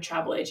recommend doing a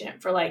travel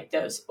agent for like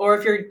those. Or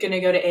if you're going to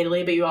go to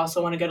Italy, but you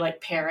also want to go to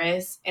like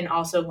Paris and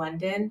also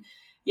London,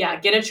 yeah,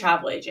 get a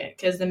travel agent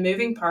because the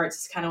moving parts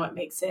is kind of what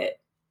makes it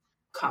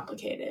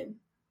complicated.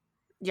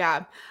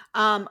 Yeah.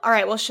 All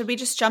right. Well, should we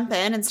just jump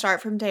in and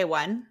start from day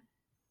one?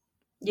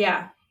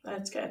 Yeah,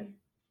 that's good.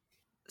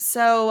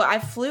 So I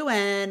flew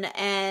in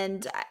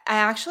and I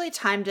actually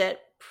timed it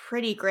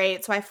pretty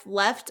great. So I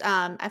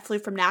flew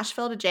from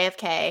Nashville to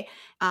JFK.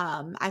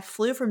 I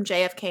flew from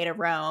JFK to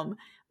Rome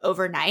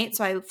overnight.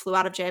 So I flew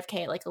out of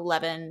JFK at like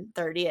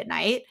 11:30 at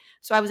night.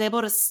 So I was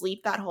able to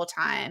sleep that whole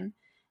time.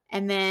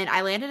 And then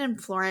I landed in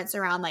Florence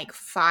around like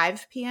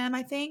 5 p.m.,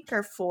 I think,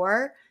 or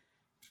 4.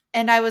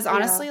 And I was Yeah.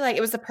 honestly like,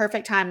 it was the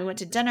perfect time. We went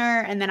to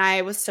dinner and then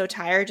I was so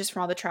tired just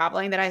from all the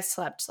traveling that I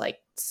slept like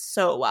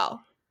so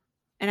well.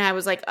 And I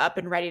was like up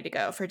and ready to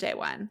go for day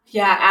one.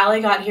 Yeah,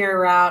 Allie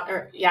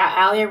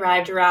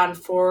arrived around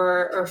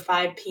 4 or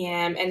 5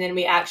 p.m. And then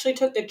we actually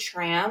took the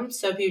tram.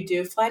 So if you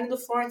do fly into the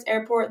Florence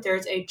airport,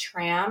 there's a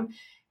tram.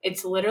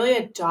 It's literally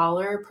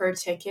 $1 per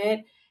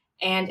ticket,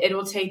 and it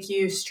will take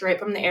you straight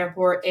from the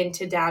airport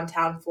into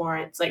downtown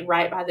Florence, like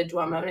right by the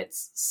Duomo. And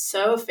it's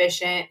so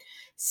efficient,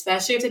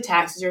 especially if the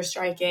taxis are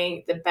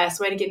striking, the best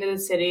way to get into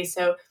the city.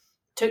 So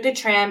took the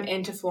tram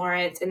into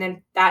Florence, and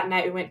then that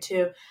night we went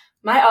to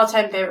my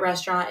all-time favorite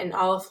restaurant in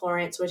all of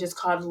Florence, which is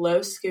called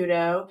Lo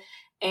Scudo.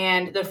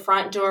 And the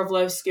front door of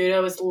Lo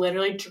Scudo is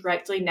literally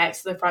directly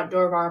next to the front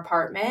door of our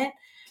apartment.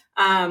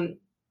 Um,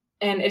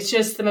 and it's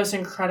just the most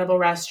incredible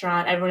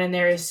restaurant. Everyone in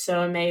there is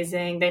so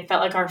amazing. They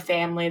felt like our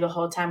family the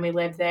whole time we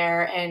lived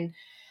there. And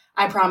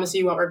I promise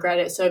you won't regret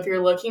it. So if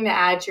you're looking to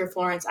add to your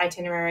Florence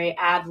itinerary,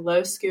 add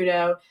Lo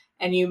Scudo.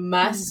 And you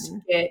must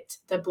get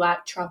the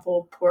black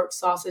truffle pork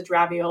sausage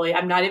ravioli.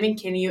 I'm not even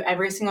kidding you.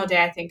 Every single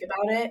day I think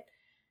about it.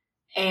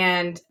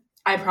 And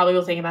I probably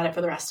will think about it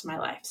for the rest of my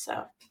life.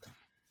 So,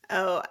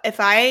 if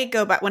I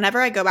go back, whenever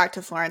I go back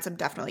to Florence, I'm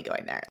definitely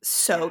going there.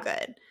 So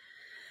good.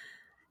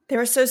 They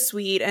were so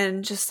sweet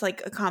and just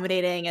like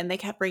accommodating, and they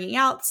kept bringing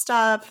out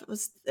stuff.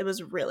 It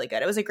was really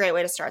good. It was a great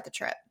way to start the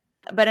trip.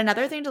 But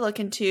another thing to look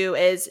into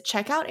is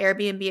check out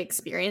Airbnb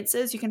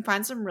experiences. You can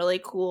find some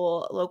really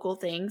cool local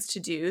things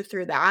to do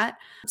through that.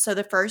 So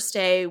the first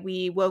day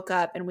we woke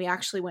up and we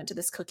actually went to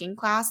this cooking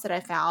class that I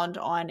found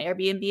on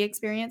Airbnb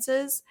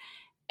experiences.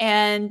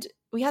 And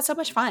we had so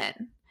much fun.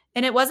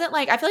 And it wasn't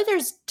like, I feel like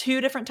there's 2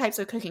 different types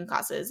of cooking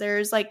classes.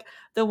 There's like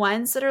the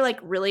ones that are like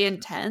really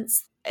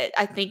intense.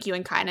 I think you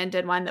and Kynan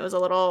did one that was a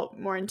little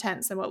more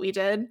intense than what we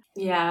did.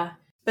 yeah.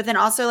 But then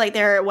also like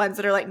there are ones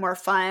that are like more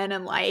fun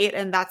and light.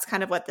 And that's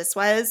kind of what this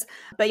was.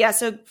 But yeah,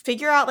 so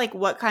figure out like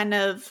what kind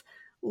of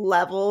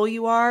level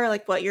you are,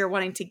 like what you're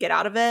wanting to get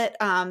out of it.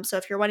 So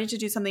if you're wanting to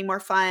do something more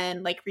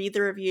fun, like read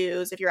the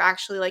reviews. If you're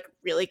actually like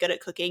really good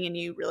at cooking and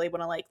you really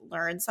want to like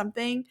learn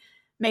something,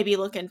 maybe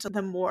look into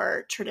the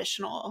more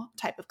traditional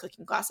type of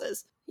cooking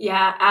classes.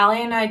 Yeah,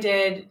 Allie and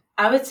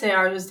I would say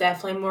ours was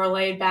definitely more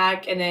laid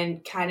back. And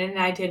then Kynan and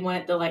I did one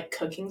at the like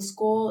cooking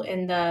school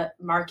in the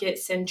Market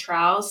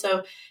Central.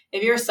 So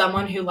if you're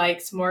someone who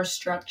likes more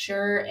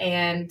structure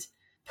and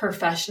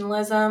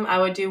professionalism, I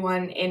would do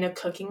one in a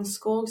cooking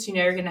school because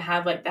you're going to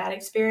have like that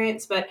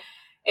experience. But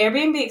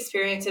Airbnb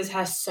experiences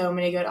has so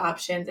many good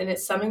options, and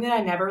it's something that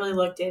I never really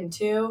looked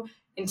into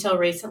until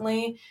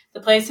recently. The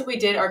place that we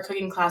did our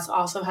cooking class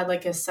also had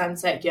like a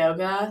sunset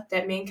yoga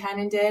that me and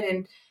Kynan did,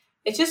 and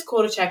it's just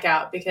cool to check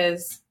out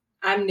because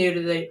I'm new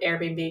to the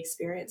Airbnb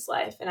experience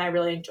life, and I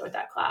really enjoyed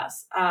that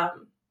class.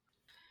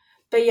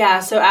 But yeah,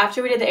 so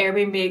after we did the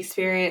Airbnb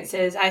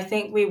experiences, I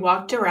think we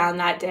walked around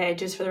that day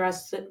just for the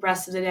rest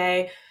of the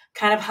day,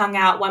 kind of hung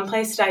out. One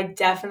place that I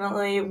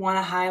definitely want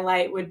to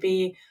highlight would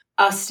be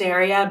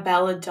Osteria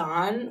Bella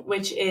Dawn,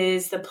 which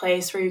is the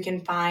place where you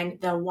can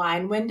find the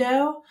wine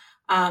window.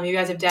 You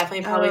guys have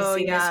definitely probably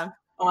seen this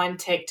on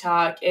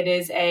TikTok. It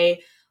is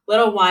a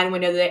little wine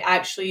window that they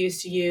actually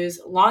used to use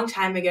a long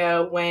time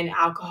ago when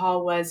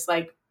alcohol was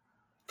like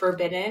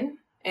forbidden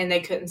and they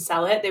couldn't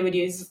sell it. They would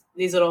use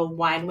these little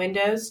wine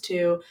windows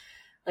to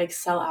like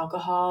sell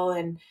alcohol,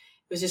 and it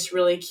was just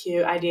really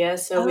cute idea.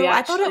 So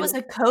I thought it was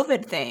a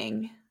COVID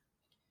thing.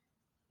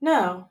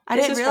 No, I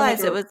didn't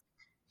realize it was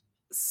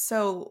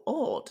so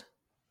old.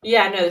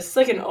 Yeah, no, this is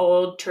like an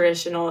old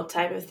traditional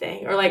type of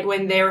thing. Or like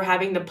when they were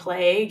having the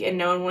plague and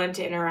no one wanted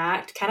to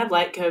interact, kind of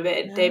like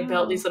COVID, they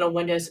built these little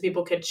windows so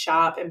people could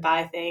shop and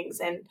buy things,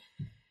 and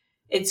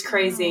it's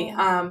crazy.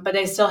 But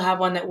they still have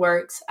one that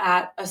works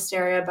at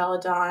Osteria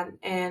Bella Dawn,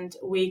 and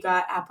we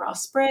got Aperol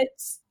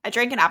Spritz. I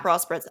drink an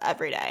Aperol Spritz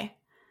every day.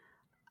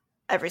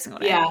 Every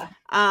single day.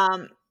 Yeah.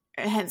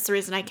 Hence the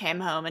reason I came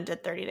home and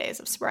did 30 days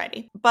of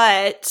sobriety.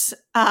 But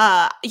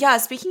yeah,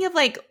 speaking of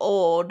like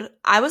old,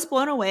 I was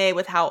blown away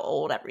with how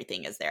old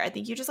everything is there. I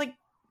think you just like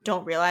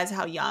don't realize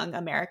how young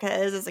America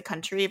is as a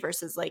country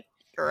versus like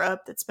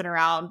Europe that's been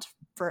around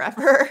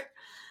forever.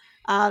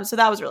 So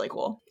that was really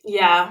cool.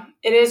 Yeah,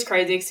 it is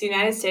crazy because the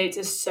United States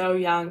is so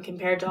young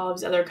compared to all of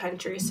these other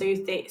countries. So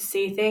you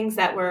see things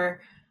that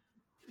were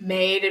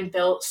made and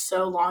built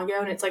so long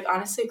ago, and it's like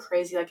honestly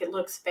crazy. Like it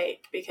looks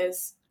fake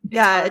because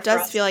it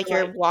does feel like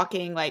you're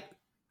walking like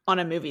on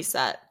a movie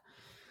set.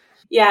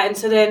 Yeah, and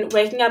so then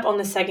waking up on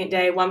the second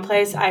day, one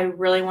place I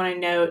really want to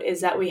note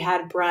is that we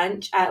had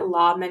brunch at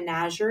La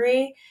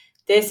Menagerie.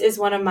 This is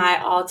one of my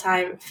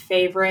all-time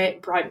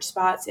favorite brunch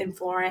spots in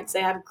Florence.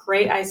 They have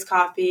great iced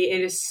coffee.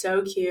 It is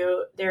so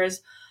cute.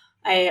 There's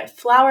a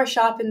flower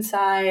shop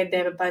inside. They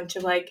have a bunch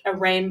of like a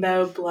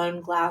rainbow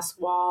blown glass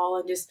wall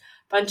and just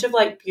a bunch of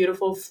like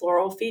beautiful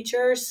floral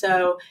features.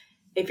 So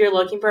if you're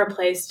looking for a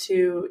place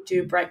to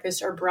do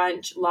breakfast or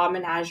brunch, La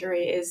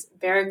Menagerie is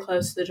very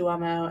close to the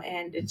Duomo,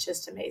 and it's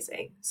just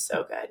amazing.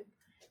 So good.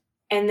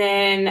 And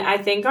then I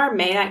think our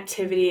main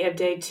activity of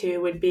day 2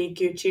 would be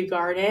Gucci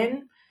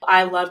Garden.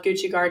 I love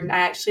Gucci Garden. I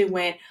actually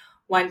went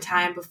one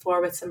time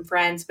before with some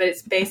friends, but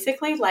it's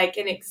basically like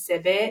an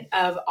exhibit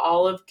of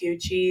all of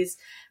Gucci's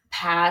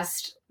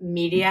past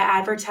media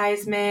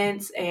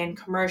advertisements and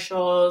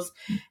commercials,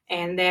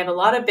 and they have a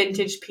lot of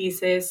vintage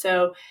pieces.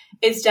 So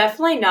it's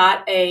definitely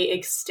not a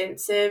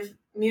extensive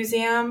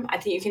museum. I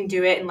think you can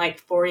do it in like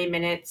 40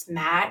 minutes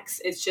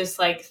max. It's just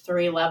like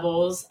 3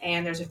 levels,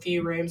 and there's a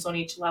few rooms on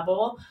each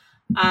level.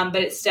 But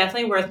it's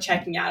definitely worth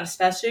checking out,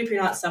 especially if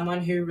you're not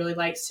someone who really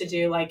likes to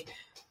do like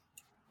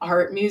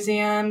art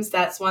museums.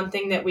 That's one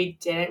thing that we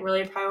didn't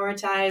really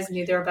prioritize.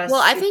 Neither of us.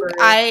 Well, I think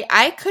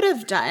I could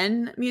have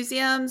done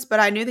museums, but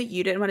I knew that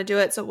you didn't want to do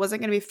it, so it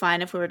wasn't going to be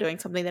fun if we were doing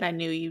something that I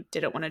knew you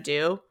didn't want to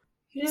do.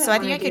 So I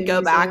think I could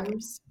go back.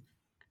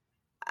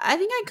 I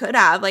think I could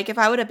have. Like if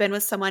I would have been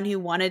with someone who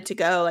wanted to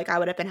go, like I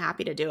would have been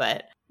happy to do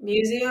it.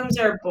 Museums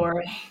are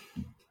boring.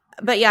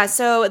 But yeah,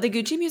 so the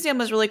Gucci Museum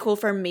was really cool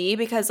for me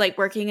because like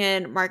working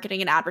in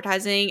marketing and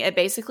advertising, it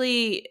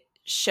basically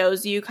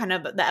shows you kind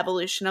of the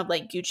evolution of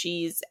like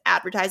Gucci's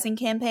advertising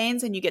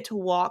campaigns, and you get to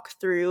walk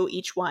through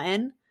each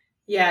one.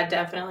 Yeah,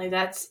 definitely.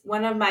 That's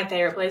one of my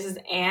favorite places,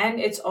 and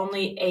it's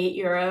only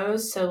 €8,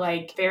 so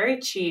like very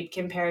cheap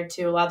compared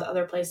to a lot of the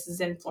other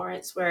places in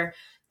Florence where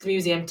the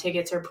museum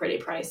tickets are pretty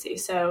pricey.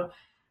 So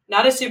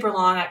not a super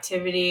long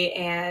activity,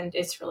 and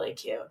it's really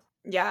cute.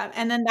 Yeah,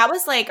 and then that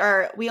was like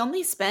we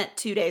only spent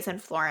 2 days in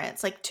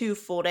Florence, like 2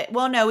 full days.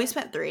 Well, no, we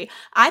spent 3.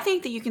 I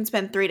think that you can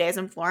spend 3 days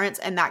in Florence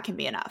and that can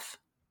be enough.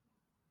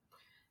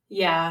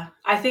 Yeah,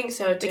 I think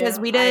so too. Because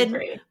we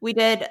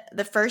did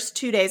the first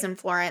 2 days in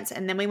Florence,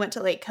 and then we went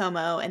to Lake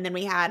Como, and then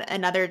we had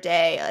another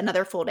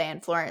full day in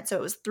Florence. So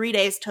it was 3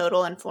 days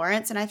total in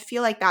Florence, and I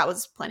feel like that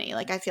was plenty.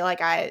 Like I feel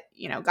like I,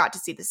 got to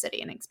see the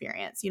city and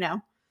experience,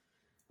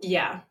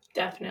 Yeah,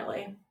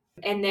 definitely.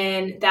 And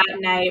then that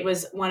night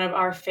was one of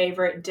our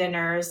favorite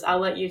dinners. I'll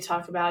let you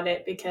talk about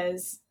it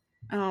because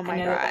oh my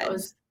God, that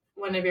was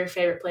one of your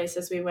favorite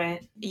places we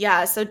went.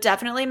 Yeah, so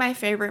definitely my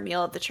favorite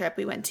meal of the trip.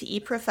 We went to E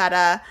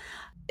Profeta.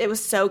 It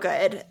was so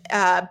good.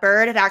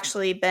 Bird had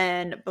actually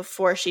been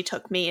before she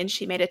took me, and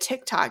she made a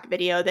TikTok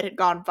video that had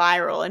gone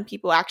viral, and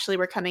people actually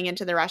were coming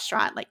into the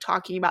restaurant like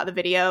talking about the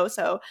video.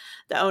 So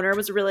the owner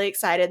was really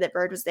excited that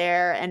Bird was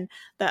there, and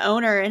the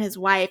owner and his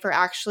wife are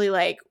actually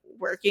like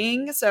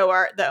working.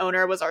 So the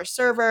owner was our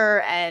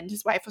server, and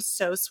his wife was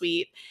so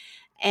sweet,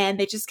 and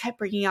they just kept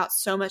bringing out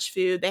so much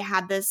food. They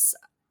had this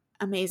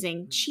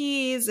amazing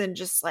cheese and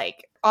just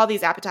like all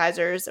these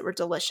appetizers that were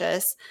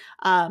delicious.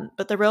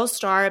 But the real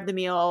star of the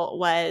meal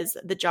was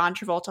the John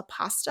Travolta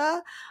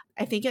pasta.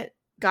 I think it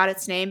got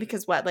its name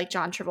because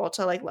John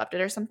Travolta loved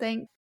it or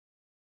something.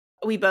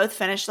 We both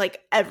finished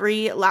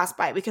every last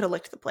bite. We could have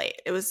licked the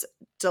plate. It was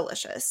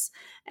delicious.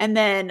 And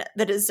then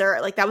the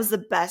dessert, that was the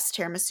best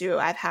tiramisu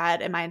I've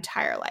had in my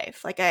entire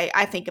life.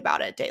 I think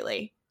about it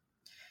daily.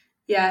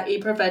 Yeah,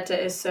 E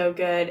Profeta is so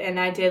good. And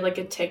I did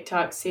a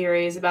TikTok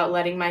series about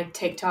letting my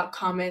TikTok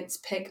comments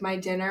pick my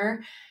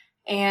dinner.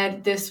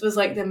 And this was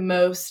the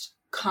most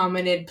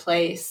commented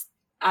place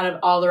out of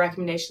all the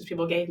recommendations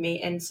people gave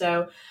me. And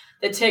so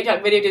the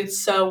TikTok video did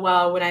so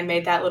well when I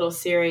made that little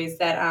series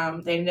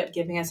that they ended up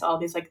giving us all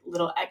these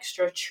little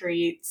extra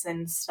treats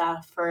and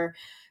stuff for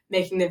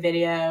making the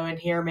video. And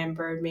he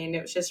remembered me, and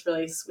it was just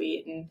really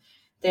sweet. And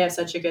they have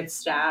such a good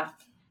staff.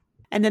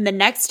 And then the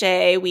next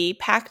day we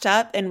packed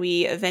up and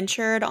we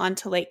ventured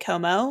onto Lake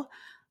Como.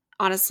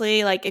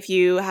 Honestly, if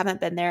you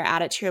haven't been there,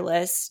 add it to your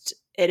list.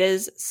 It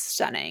is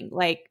stunning.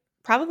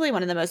 Probably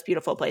one of the most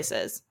beautiful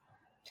places.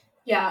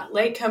 Yeah,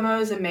 Lake Como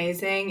is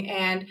amazing,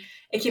 and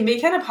it can be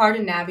kind of hard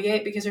to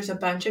navigate because there's a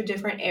bunch of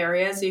different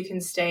areas you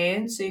can stay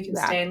in. So you can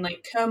stay in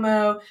Lake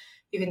Como,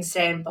 you can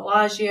stay in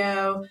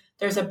Bellagio.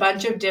 There's a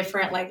bunch of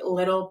different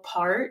little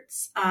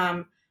parts.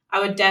 I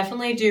would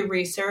definitely do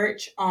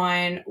research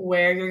on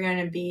where you're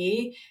going to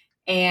be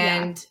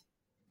and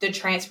the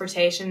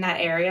transportation in that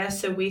area.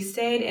 So we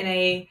stayed in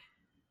a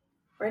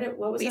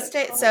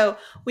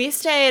we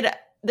stayed.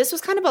 This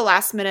was kind of a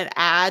last minute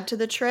add to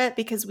the trip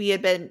because we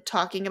had been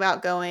talking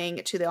about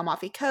going to the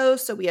Amalfi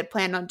Coast. So we had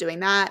planned on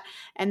doing that.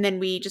 And then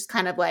we just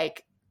kind of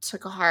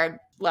took a hard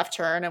left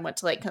turn and went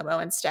to Lake Como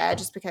instead,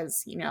 just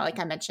because, like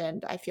I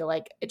mentioned, I feel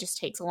like it just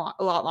takes a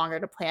lot longer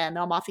to plan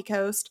the Amalfi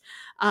Coast.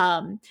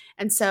 And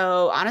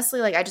so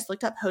honestly, I just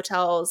looked up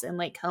hotels in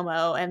Lake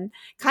Como and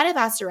kind of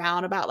asked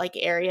around about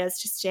areas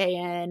to stay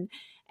in.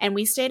 And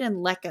we stayed in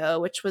Lecco,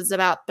 which was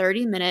about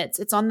 30 minutes.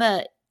 It's on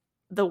the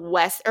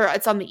west, or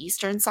it's on the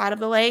eastern side of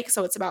the lake,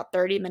 so it's about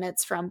 30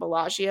 minutes from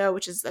Bellagio,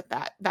 which is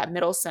that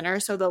middle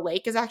center. So the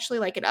lake is actually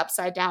an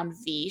upside down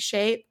V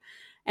shape,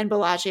 and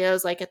Bellagio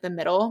is at the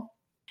middle.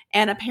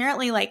 And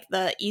apparently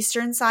the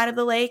eastern side of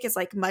the lake is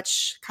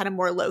much kind of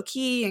more low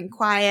key and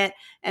quiet,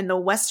 and the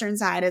western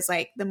side is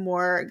the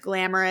more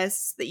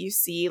glamorous that you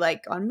see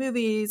on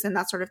movies and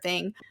that sort of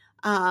thing.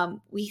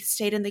 We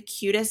stayed in the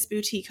cutest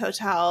boutique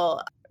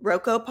hotel,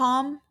 Rocco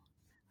Palm.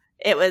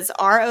 It was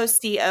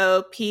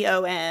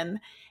ROCOPOM,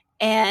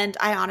 and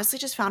I honestly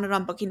just found it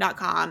on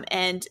booking.com,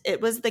 and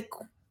it was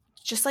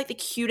just the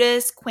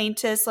cutest,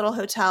 quaintest little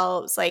hotel.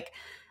 It was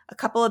a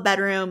couple of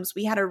bedrooms.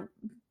 We had a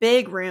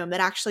big room that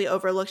actually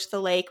overlooked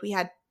the lake. We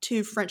had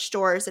 2 French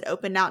doors that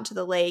opened out into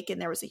the lake, and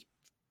there was a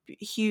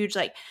huge,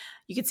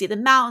 you could see the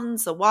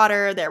mountains, the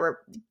water. There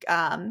were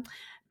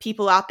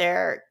people out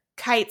there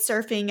kite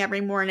surfing every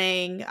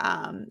morning.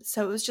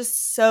 So it was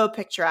just so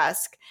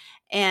picturesque.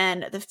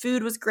 And the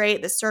food was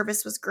great. The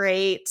service was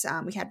great.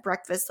 We had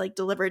breakfast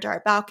delivered to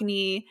our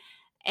balcony,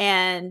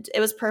 and it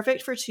was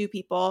perfect for 2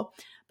 people.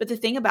 But the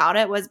thing about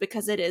it was,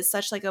 because it is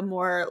such a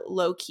more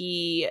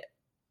low-key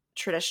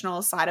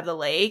traditional side of the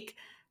lake,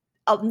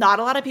 not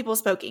a lot of people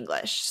spoke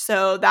English.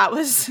 So that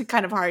was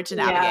kind of hard to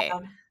navigate.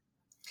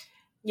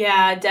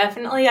 Yeah,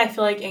 definitely. I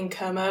feel in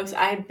Como, because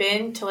I had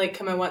been to Lake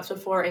Como once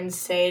before and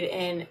stayed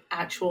in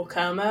actual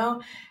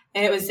Como,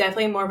 and it was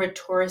definitely more of a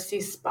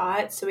touristy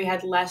spot, so we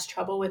had less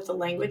trouble with the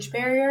language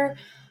barrier.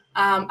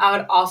 I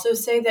would also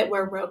say that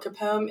where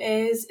Rocapome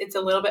is, it's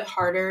a little bit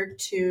harder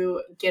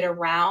to get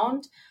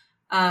around.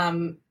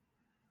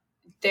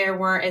 There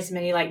weren't as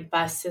many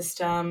bus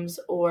systems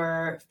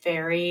or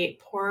ferry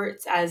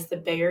ports as the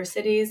bigger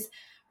cities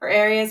or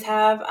areas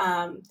have,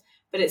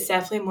 but it's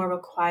definitely more of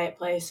a quiet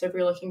place. So if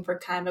you're looking for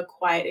kind of a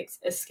quiet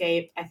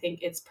escape, I think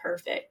it's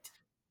perfect.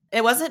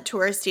 It wasn't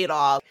touristy at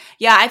all.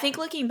 Yeah, I think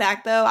looking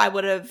back, though, I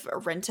would have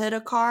rented a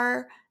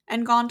car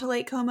and gone to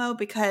Lake Como,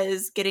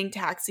 because getting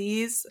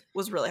taxis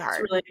was really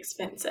hard. It's really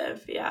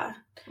expensive, yeah.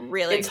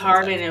 Really It's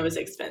hard, and it was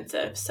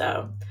expensive,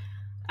 so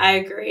I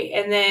agree.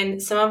 And then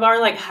some of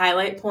our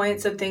highlight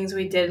points of things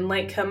we did in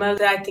Lake Como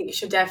that I think you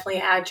should definitely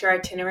add to your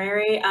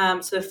itinerary.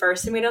 So the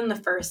first thing we did on the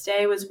first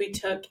day was we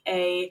took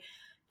a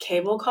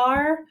cable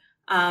car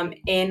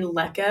in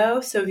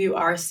Lecco. So if you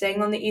are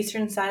staying on the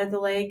eastern side of the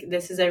lake,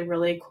 this is a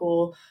really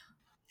cool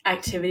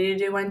activity to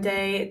do one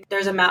day.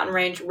 There's a mountain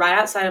range right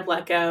outside of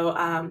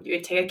Lecco. You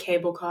would take a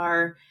cable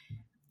car.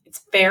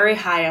 It's very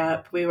high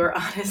up. We were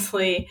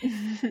honestly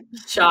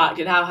shocked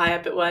at how high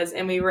up it was,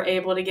 and we were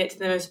able to get to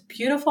the most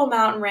beautiful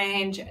mountain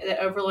range that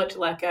overlooked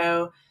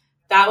Lecco.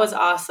 That was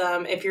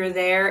awesome. If you're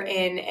there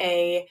in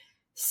a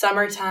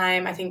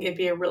summertime, I think it'd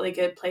be a really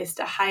good place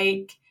to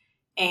hike.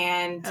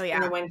 And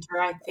in the winter,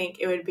 I think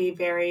it would be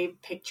very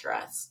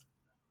picturesque.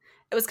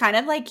 It was kind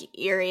of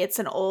eerie. It's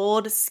an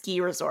old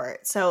ski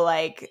resort, so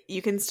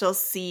you can still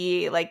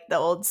see the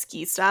old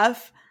ski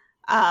stuff,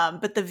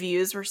 but the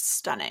views were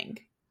stunning.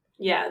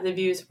 Yeah, the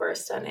views were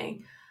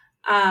stunning.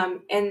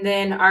 And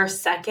then our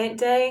second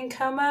day in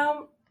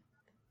Como,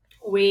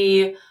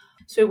 we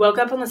So we woke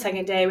up on the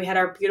second day. We had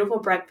our beautiful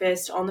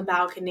breakfast on the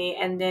balcony,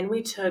 and then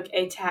we took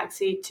a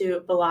taxi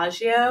to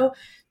Bellagio.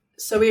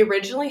 So we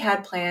originally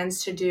had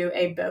plans to do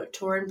a boat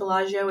tour in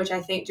Bellagio, which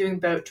I think doing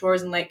boat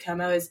tours in Lake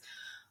Como is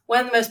one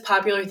of the most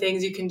popular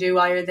things you can do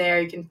while you're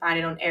there. You can find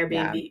it on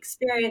Airbnb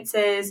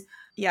experiences.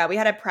 Yeah, we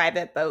had a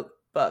private boat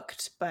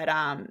booked, but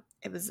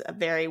it was a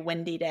very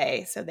windy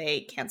day, so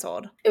they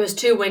canceled. It was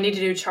too windy to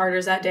do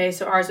charters that day,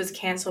 so ours was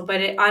canceled.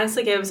 But it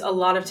honestly gave us a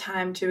lot of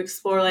time to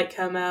explore Lake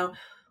Como.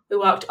 We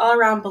walked all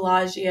around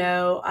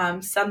Bellagio.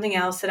 Something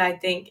else that I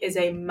think is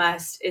a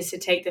must is to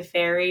take the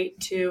ferry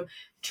to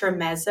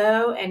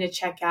Tremezzo and to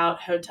check out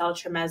Hotel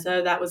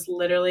Tremezzo. That was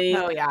literally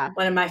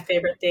one of my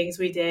favorite things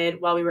we did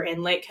while we were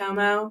in Lake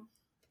Como.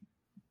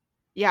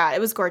 Yeah,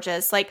 it was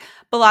gorgeous. Like,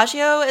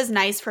 Bellagio is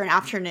nice for an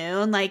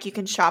afternoon. Like, you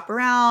can shop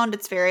around.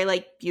 It's very,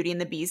 like, Beauty and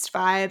the Beast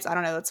vibes. I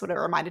don't know. That's what it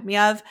reminded me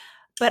of.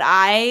 But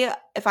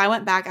if I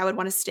went back, I would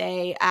want to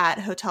stay at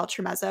Hotel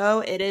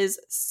Tremezzo. It is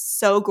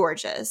so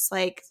gorgeous.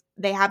 Like,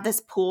 they have this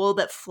pool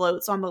that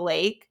floats on the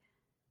lake.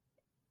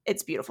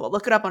 It's beautiful.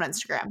 Look it up on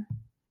Instagram.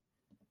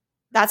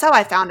 That's how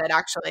I found it,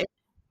 actually.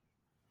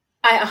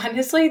 I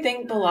honestly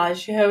think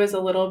Bellagio is a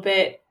little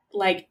bit,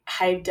 like,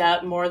 hyped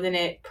up more than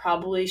it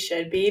probably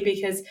should be,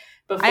 because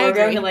before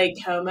going to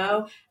Lake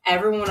Como,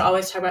 everyone would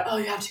always talk about, oh,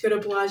 you have to go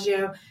to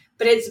Bellagio.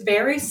 But it's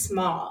very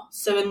small.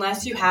 So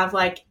unless you have,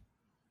 like,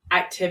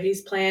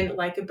 activities planned,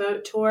 like a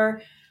boat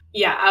tour,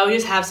 yeah, I would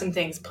just have some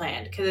things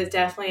planned, because it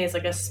definitely is,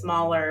 like, a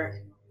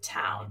smaller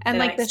town. And,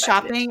 like, the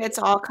shopping, it's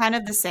all kind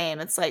of the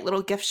same. It's, like,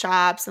 little gift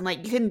shops, and,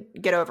 like, you can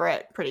get over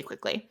it pretty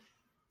quickly.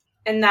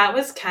 And that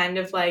was kind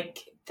of, like,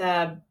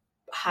 the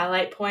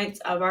highlight points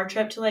of our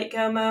trip to Lake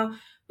Como.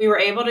 We were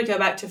able to go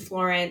back to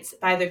Florence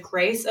by the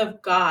grace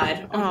of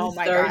God on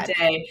the third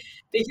day,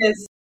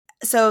 because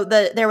so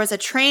there was a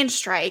train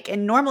strike,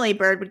 and normally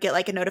Bird would get,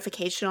 like, a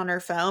notification on her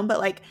phone, but,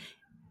 like,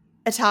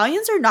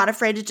 Italians are not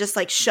afraid to just,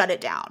 like, shut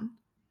it down.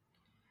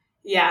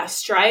 Yeah,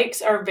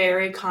 strikes are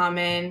very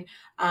common.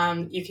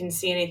 You can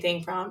see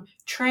anything from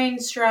train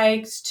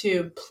strikes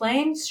to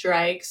plane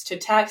strikes to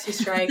taxi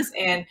strikes,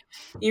 and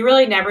you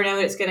really never know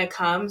that it's going to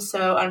come.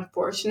 So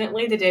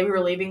unfortunately, the day we were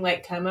leaving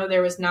Lake Como,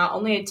 there was not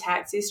only a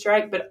taxi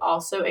strike, but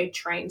also a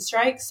train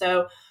strike.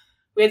 So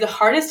we had the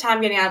hardest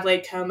time getting out of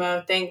Lake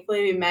Como.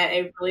 Thankfully, we met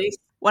a really...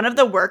 One of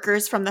the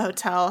workers from the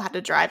hotel had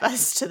to drive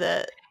us to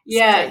the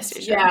train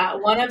station. Yeah.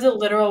 One of the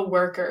literal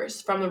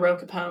workers from the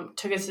Rocapome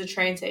took us to the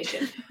train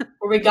station,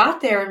 where we got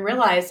there and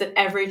realized that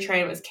every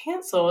train was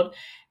canceled.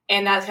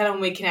 And that's kind of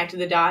when we connected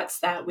the dots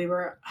that we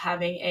were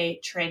having a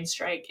train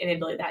strike in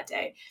Italy that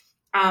day.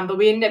 But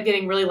we ended up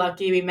getting really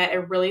lucky. We met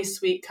a really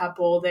sweet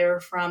couple. They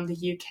were from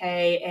the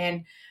UK,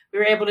 and we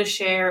were able to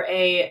share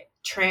a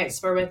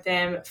transfer with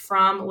them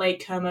from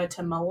Lake Como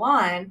to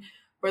Milan,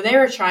 where they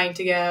were trying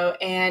to go.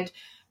 And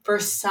for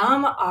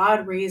some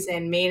odd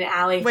reason, me and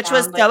Allie Which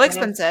was so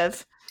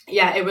expensive.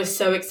 Yeah, it was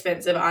so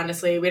expensive,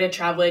 honestly. We had a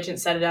travel agent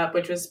set it up,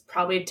 which was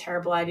probably a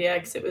terrible idea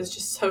because it was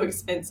just so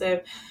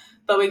expensive.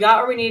 But we got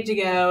where we needed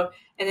to go.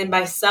 And then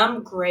by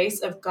some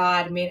grace of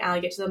God, me and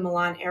Allie get to the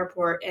Milan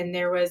airport, and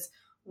there was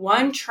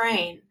one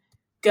train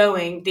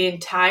going the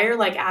entire,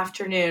 like,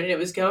 afternoon, and it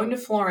was going to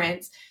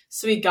Florence.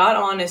 So we got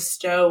on as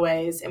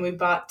stowaways, and we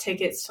bought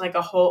tickets to, like,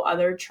 a whole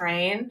other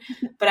train.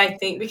 But I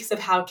think because of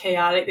how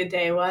chaotic the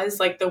day was,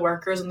 like, the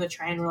workers on the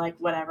train were like,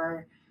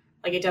 whatever,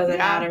 like, it doesn't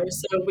matter.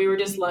 So we were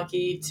just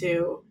lucky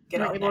to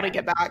get able to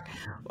get back.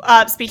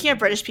 Speaking of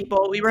British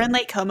people, we were in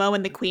Lake Como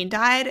when the Queen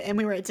died, and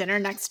we were at dinner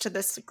next to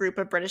this group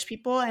of British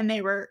people, and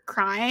they were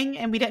crying,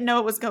 and we didn't know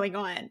what was going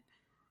on.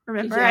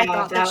 Remember? Yeah, I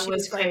thought that she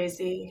was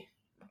crazy.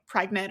 Like,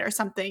 pregnant or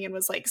something, and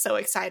was, like, so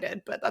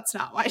excited, but that's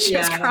not why she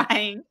was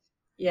crying.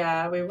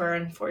 Yeah, we were,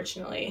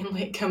 unfortunately, in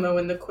Lake Como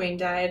when the Queen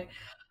died.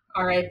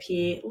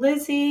 R.I.P.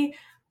 Lizzie.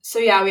 So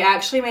yeah, we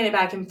actually made it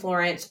back in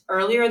Florence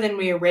earlier than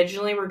we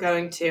originally were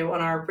going to on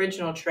our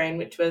original train,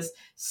 which was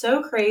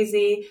so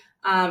crazy.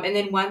 And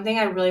then one thing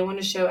I really want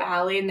to show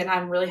Allie, and that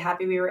I'm really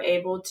happy we were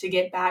able to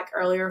get back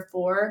earlier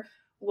for,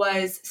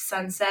 was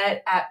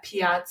sunset at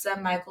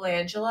Piazza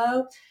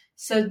Michelangelo.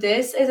 So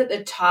this is at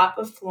the top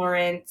of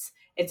Florence.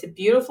 It's a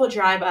beautiful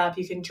drive up.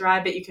 You can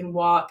drive it, you can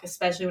walk,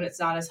 especially when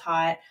it's not as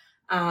hot.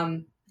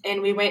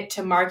 And we went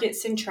to Market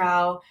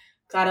Central,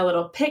 got a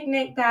little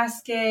picnic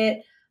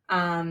basket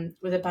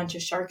with a bunch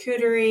of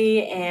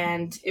charcuterie,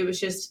 and it was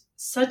just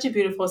such a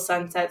beautiful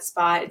sunset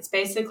spot. It's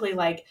basically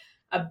like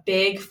a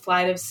big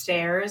flight of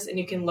stairs, and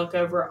you can look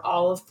over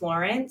all of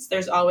Florence.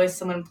 There's always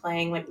someone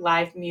playing, like,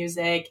 live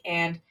music,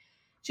 and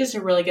just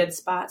a really good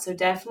spot. So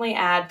definitely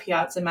add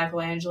Piazza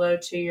Michelangelo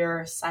to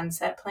your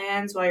sunset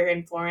plans while you're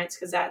in Florence,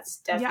 because that's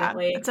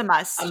definitely it's a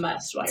must. A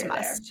must while you're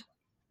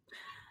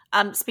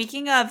there.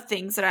 Speaking of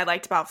things that I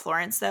liked about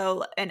Florence,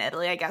 though, in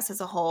Italy, I guess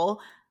as a whole,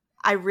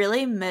 I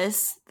really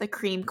miss the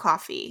cream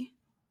coffee.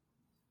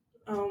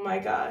 Oh my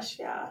gosh,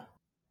 yeah.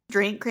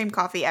 Drink cream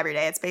coffee every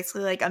day. It's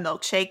basically like a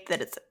milkshake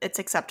that it's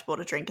acceptable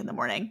to drink in the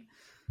morning.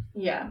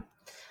 Yeah.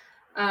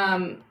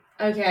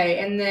 Okay,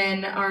 and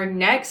then our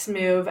next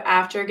move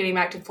after getting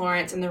back to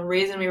Florence, and the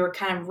reason we were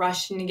kind of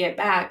rushing to get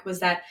back,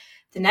 was that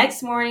The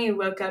next morning, we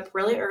woke up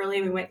really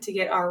early. We went to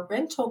get our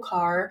rental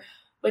car,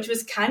 which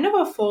was kind of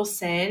a full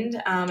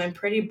send and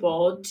pretty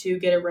bold to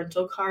get a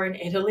rental car in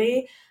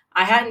Italy.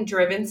 I hadn't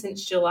driven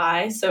since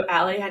July, so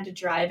Allie had to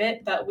drive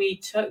it, but we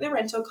took the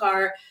rental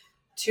car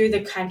to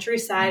the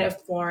countryside of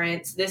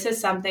Florence. This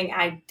is something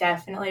I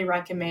definitely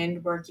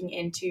recommend working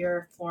into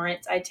your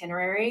Florence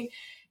itinerary,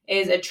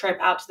 is a trip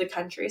out to the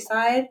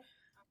countryside.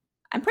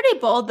 I'm pretty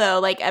bold though.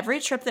 Like every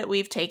trip that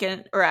we've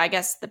taken, or I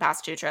guess the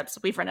past 2 trips,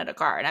 we've rented a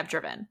car and I've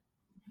driven.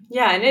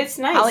 Yeah, and it's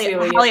nice to be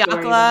able to get to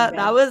where you wanna Haleakala,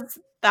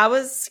 go. that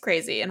was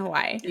crazy in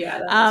Hawaii. Yeah,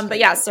 that was But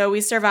yeah, crazy. so we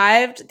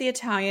survived the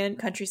Italian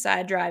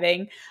countryside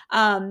driving.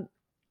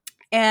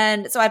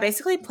 And so I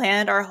basically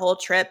planned our whole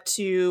trip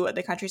to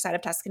the countryside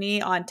of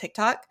Tuscany on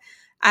TikTok.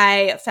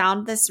 I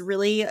found this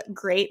really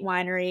great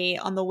winery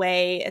on the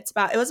way. It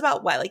was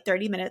about what, like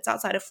 30 minutes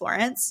outside of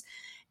Florence.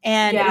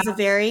 And it Yeah, was a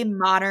very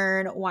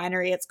modern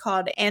winery. It's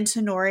called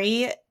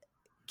Antinori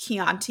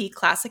Chianti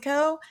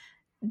Classico.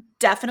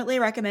 Definitely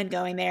recommend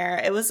going there.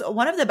 It was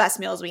one of the best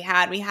meals we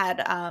had. We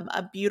had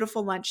a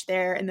beautiful lunch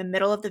there in the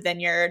middle of the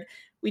vineyard.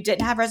 We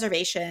didn't have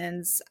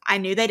reservations. I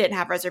knew they didn't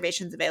have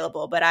reservations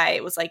available, but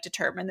I was like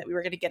determined that we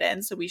were going to get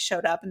in. So we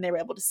showed up and they were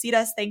able to seat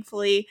us,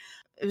 thankfully.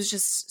 It was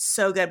just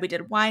so good. We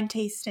did wine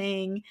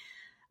tasting.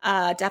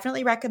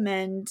 Definitely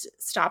recommend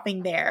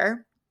stopping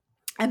there.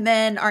 And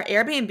then our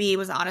Airbnb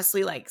was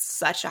honestly like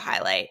such a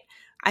highlight.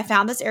 I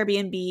found this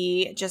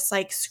Airbnb just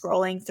like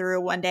scrolling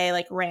through one day,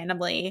 like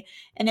randomly,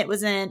 and it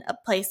was in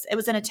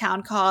a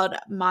town called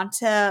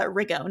Monte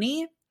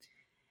Rigoni.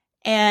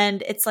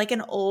 And it's like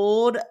an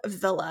old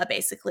villa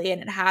basically,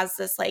 and it has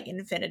this like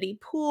infinity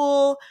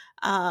pool.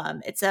 They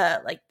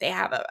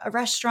have a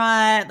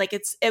restaurant. Like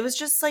it was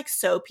just like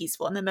so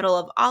peaceful in the middle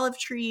of olive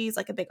trees,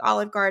 like a big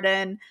olive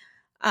garden.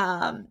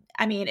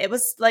 I mean, it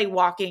was like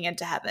walking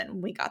into heaven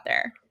when we got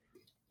there.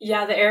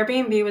 yeah, the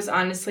Airbnb was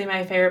honestly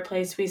my favorite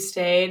place we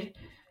stayed.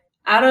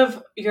 Out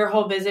of your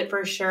whole visit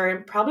for sure,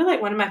 and probably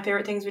like one of my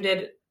favorite things we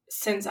did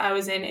since I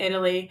was in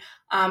Italy.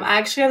 I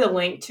actually have the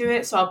link to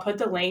it, so I'll put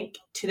the link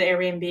to the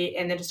Airbnb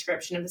in the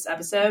description of this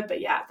episode. But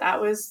yeah,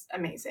 that was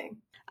amazing.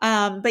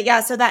 But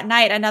yeah, so that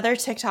night, another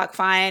TikTok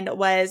find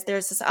was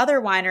there's this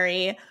other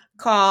winery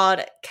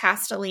called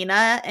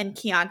Castellina and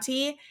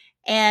Chianti.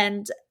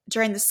 And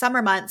during the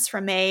summer months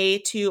from May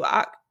to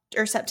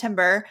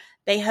September,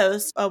 they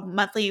host a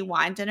monthly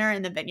wine dinner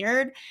in the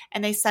vineyard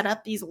and they set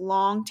up these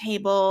long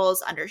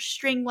tables under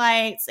string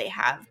lights. They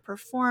have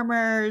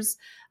performers.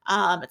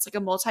 It's like a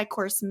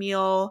multi-course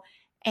meal.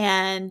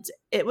 And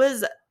it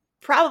was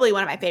probably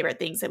one of my favorite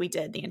things that we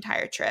did the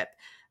entire trip.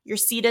 You're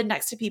seated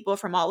next to people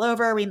from all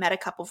over. We met a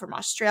couple from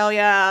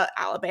Australia,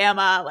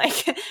 Alabama,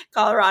 like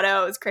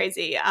Colorado. It was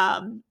crazy.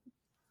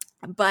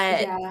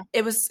 But Yeah.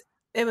 it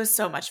was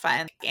so much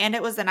fun. And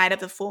it was the night of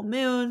the full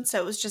moon. So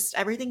it was just,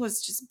 everything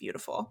was just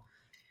beautiful.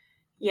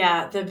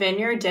 Yeah, the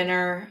vineyard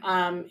dinner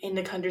in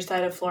the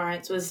countryside of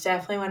Florence was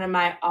definitely one of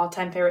my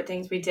all-time favorite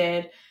things we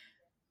did.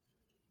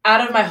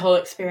 Out of my whole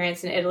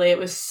experience in Italy, it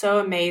was so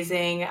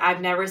amazing.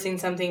 I've never seen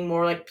something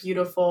more like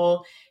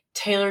beautiful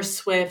Taylor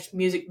Swift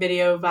music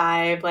video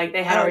vibe. Like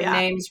they had Oh, our yeah.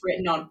 names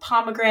written on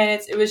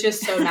pomegranates. It was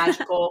just so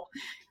magical.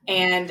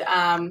 And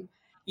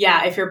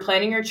yeah, if you're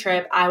planning your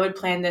trip, I would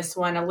plan this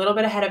one a little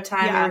bit ahead of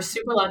time. We Yeah. were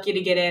super lucky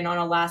to get in on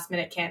a last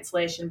minute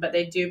cancellation, but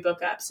they do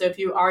book up. So if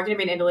you are going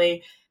to be in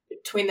Italy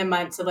between the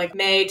months of like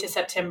May to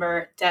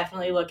September,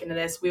 definitely look into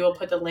this. We will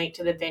put the link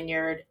to the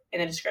vineyard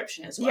in the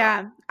description as well.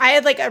 Yeah. I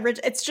had like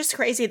it's just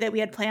crazy that we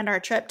had planned our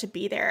trip to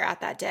be there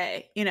at that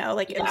day. You know,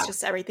 like it was Yeah.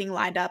 just everything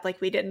lined up. Like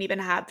we didn't even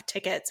have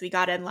tickets. We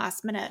got in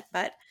last minute,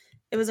 but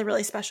it was a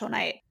really special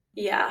night.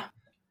 Yeah.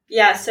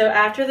 Yeah. So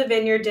after the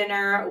vineyard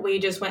dinner, we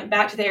just went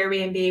back to the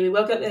Airbnb. We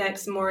woke up the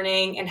next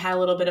morning and had a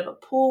little bit of a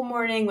pool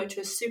morning, which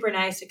was super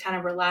nice to kind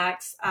of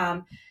relax.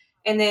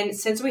 And then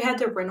since we had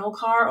the rental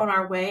car on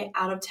our way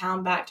out of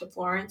town back to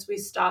Florence, we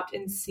stopped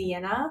in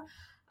Siena.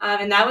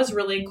 And that was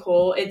really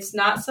cool. It's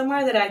not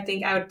somewhere that I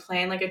think I would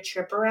plan like a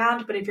trip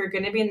around, but if you're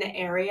going to be in the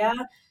area,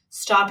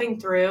 stopping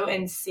through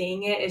and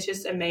seeing it is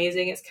just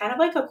amazing. It's kind of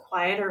like a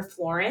quieter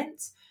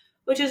Florence,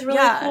 which is really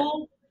Yeah.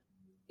 cool.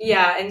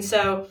 Yeah, and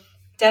so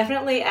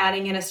definitely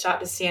adding in a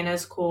stop to Siena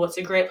is cool. It's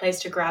a great place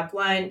to grab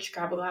lunch,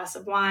 grab a glass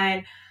of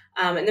wine.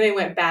 And then we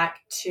went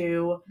back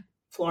to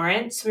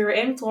Florence. We were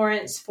in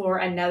Florence for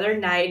another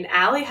night, and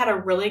Allie had a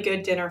really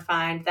good dinner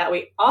find that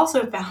we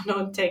also found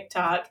on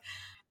TikTok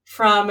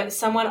from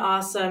someone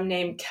awesome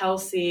named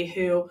Kelsey,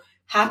 who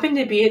happened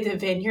to be at the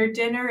vineyard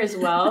dinner as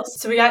well.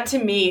 So we got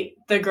to meet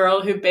the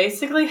girl who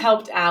basically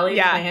helped Allie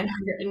Yeah. plan her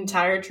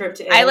entire trip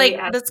to I Italy.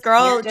 like this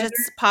girl just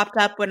popped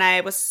up when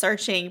I was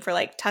searching for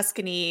like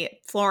Tuscany,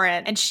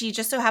 Florence, and she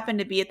just so happened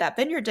to be at that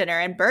vineyard dinner.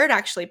 And Bird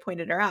actually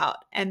pointed her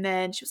out, and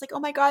then she was like, "Oh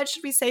my God,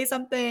 should we say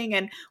something?"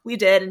 And we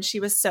did, and she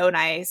was so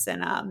nice.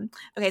 And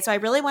okay, so I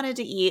really wanted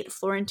to eat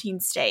Florentine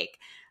steak.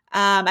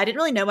 I didn't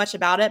really know much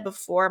about it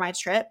before my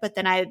trip, but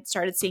then I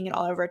started seeing it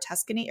all over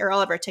Tuscany or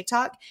all over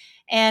TikTok.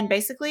 And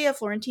basically, a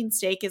Florentine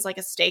steak is like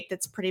a steak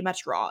that's pretty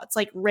much raw. It's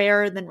like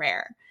rarer than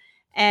rare.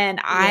 And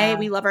Yeah.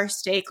 we love our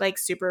steak like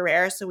super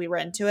rare, so we were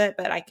into it,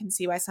 but I can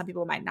see why some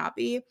people might not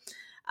be.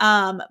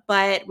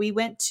 But we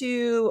went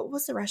to, what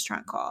was the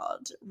restaurant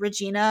called?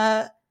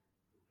 Regina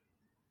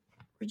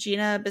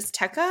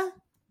Bisteca?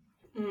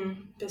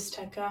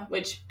 Bisteca,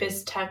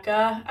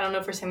 Bisteca, I don't know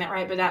if we're saying that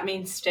right, but that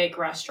means steak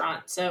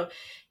restaurant. So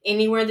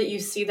anywhere that you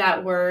see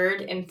that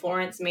word in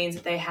Florence means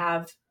that they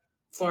have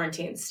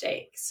Florentine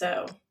steak.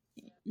 So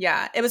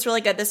Yeah, it was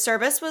really good. The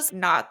service was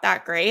not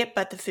that great,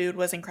 but the food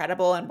was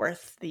incredible and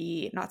worth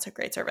the not so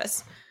great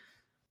service.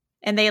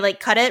 And they like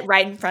cut it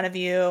right in front of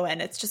you,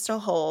 and it's just a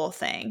whole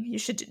thing. You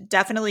should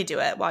definitely do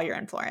it while you're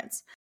in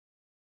Florence.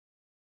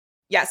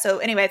 Yeah, so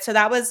anyway, so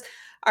that was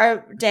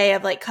our day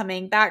of like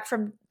coming back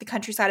from the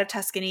countryside of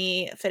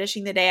Tuscany,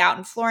 finishing the day out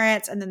in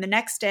Florence, and then the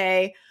next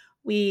day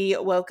we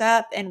woke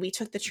up and we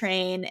took the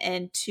train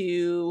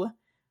into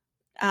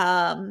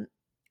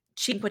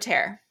Cinque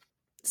Terre.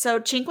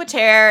 So Cinque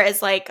Terre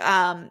is like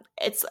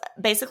it's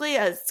basically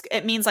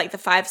it means like the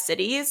five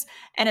cities,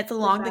 and it's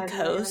along the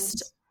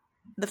coast,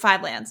 the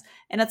five lands,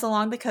 and it's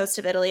along the coast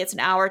of Italy. It's an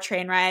hour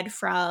train ride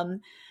from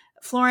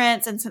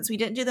Florence, and since we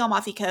didn't do the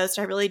Amalfi Coast,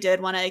 I really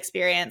did want to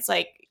experience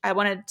I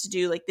wanted to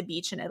do like the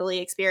beach in Italy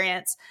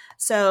experience.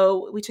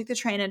 So we took the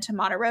train into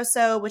Monte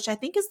Rosso, which I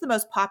think is the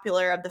most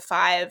popular of the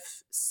five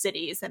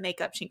cities that make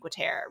up Cinque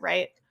Terre,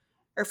 right?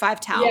 Or five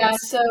yeah,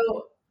 towns. so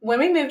when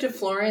we moved to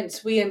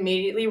Florence, we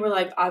immediately were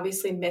like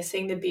obviously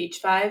missing the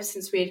beach vibes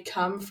since we had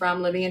come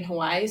from living in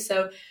Hawaii.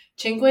 So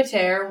Cinque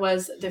Terre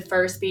was the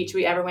first beach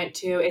we ever went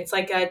to. It's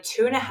like a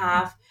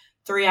 2.5,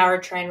 3 hour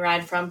train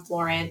ride from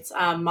Florence.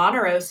 Monte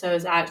Rosso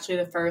is actually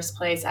the first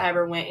place I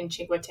ever went in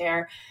Cinque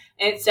Terre.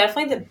 And it's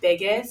definitely the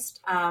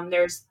biggest.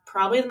 There's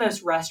probably the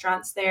most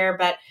restaurants there,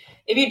 but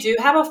if you do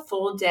have a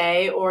full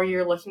day or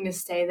you're looking to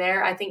stay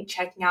there, I think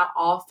checking out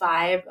all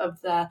 5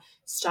 of the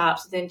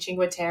stops within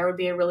Cinque Terre would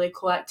be a really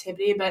cool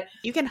activity. But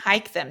You can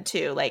hike them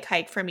too, like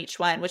hike from each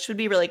one, which would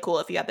be really cool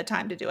if you had the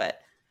time to do it.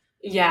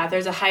 yeah,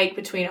 there's a hike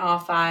between all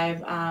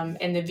 5,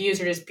 and the views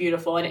are just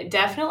beautiful. And it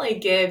definitely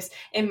gives,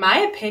 in my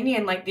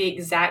opinion, like the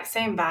exact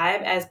same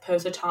vibe as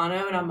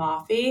Positano and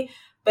Amalfi,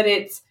 but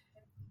it's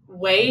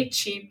way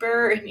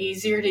cheaper and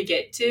easier to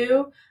get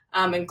to,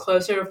 and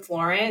closer to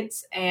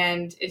Florence.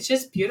 And it's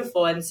just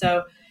beautiful. And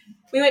so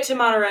we went to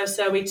Monte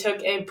Rosso. We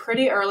took a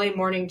pretty early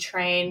morning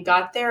train,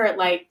 got there at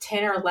like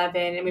 10 or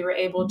 11, and we were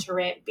able to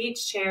rent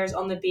beach chairs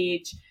on the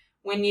beach.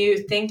 When you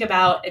think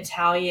about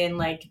Italian,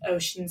 like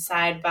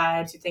oceanside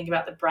vibes, you think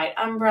about the bright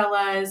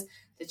umbrellas,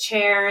 the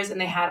chairs, and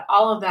they had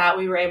all of that.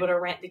 We were able to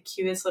rent the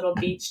cutest little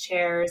beach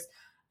chairs.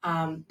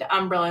 The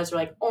umbrellas were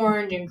like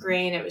orange and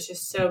green. It was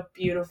just so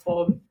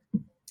beautiful.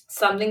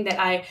 Something that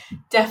I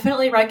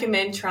definitely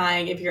recommend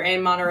trying if you're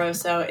in Monte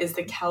Rosso is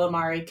the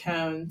calamari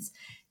cones.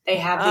 They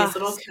have these Oh,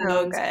 little so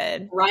cones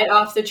good. right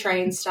off the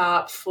train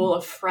stop full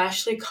of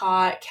freshly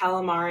caught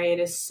calamari. It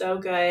is so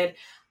good.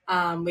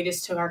 We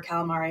just took our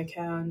calamari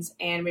cones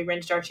and we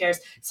rented our chairs.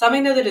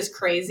 Something though that is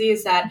crazy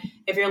is that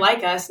if you're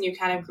like us and you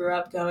kind of grew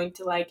up going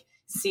to like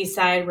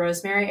Seaside,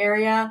 Rosemary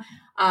area,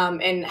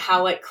 and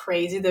how like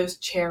crazy those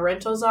chair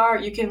rentals are,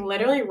 you can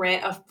literally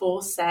rent a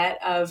full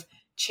set of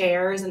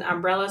chairs and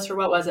umbrellas for,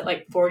 what was it,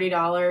 like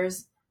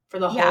 $40 for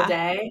the whole Yeah.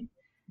 day.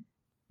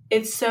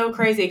 It's so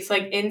crazy. It's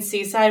like in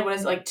Seaside, what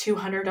is it, like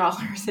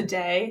 $200 a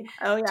day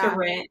Oh to yeah.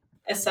 rent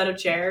a set of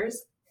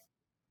chairs.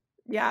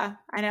 Yeah,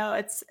 I know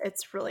it's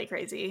really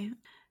crazy.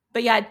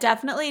 But yeah,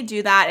 definitely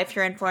do that if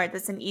you're in Florida.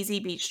 It's an easy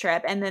beach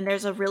trip. And then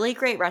there's a really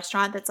great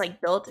restaurant that's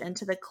like built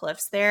into the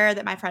cliffs there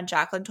that my friend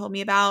Jacqueline told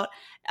me about.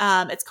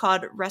 It's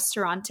called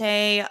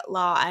Ristorante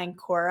La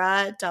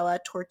Ancora della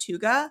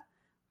Tortuga.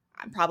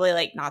 I'm probably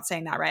like not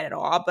saying that right at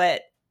all,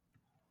 but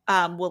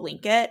we'll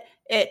link it.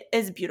 It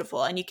is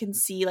beautiful, and you can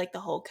see like the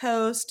whole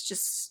coast,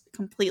 just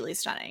completely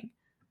stunning.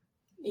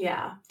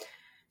 Yeah.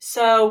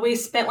 So we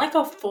spent like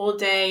a full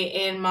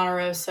day in Monte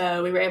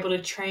Rosso. We were able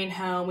to train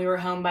home. We were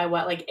home by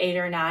what, like 8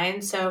 or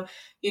 9. So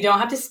you don't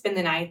have to spend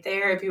the night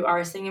there. If you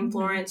are staying in Mhm.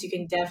 Florence, you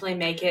can definitely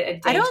make it a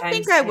I don't daytime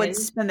think I would spin.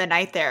 spend the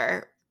night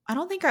there. I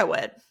don't think I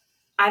would.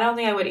 I don't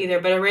think I would either,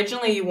 but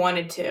originally you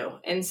wanted to.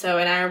 And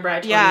I remember I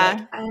told you like,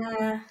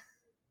 Yeah.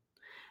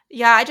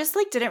 Yeah, I just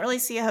like didn't really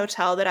see a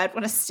hotel that I'd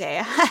want to stay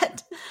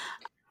at.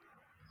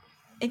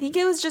 I think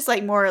it was just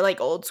like more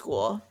like old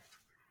school.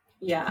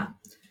 yeah.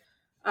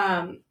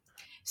 Um,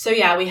 So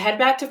yeah, we head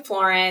back to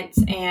Florence,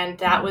 and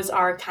that was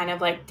our kind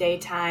of like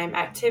daytime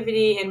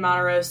activity in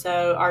Monte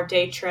Rosso, our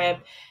day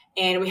trip.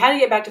 And we had to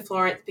get back to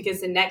Florence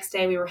because the next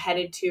day we were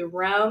headed to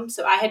Rome.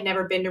 So I had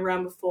never been to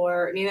Rome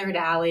before, neither had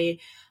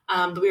Allie.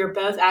 But we were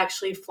both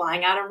actually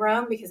flying out of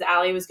Rome because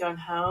Allie was going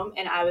home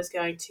and I was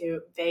going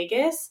to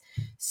Vegas.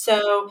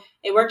 So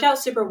it worked out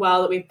super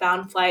well that we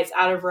found flights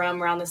out of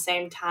Rome around the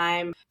same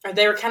time. Or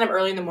they were kind of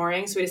early in the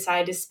morning, so we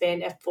decided to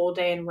spend a full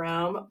day in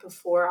Rome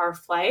before our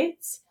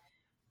flights.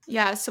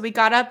 Yeah, so we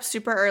got up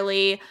super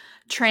early,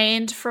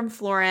 trained from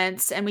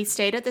Florence, and we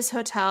stayed at this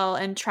hotel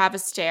in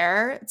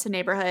Trastevere. It's a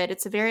neighborhood.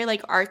 It's a very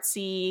like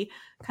artsy,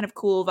 kind of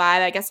cool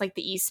vibe. I guess like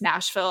the East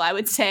Nashville, I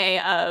would say,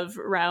 of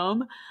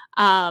Rome.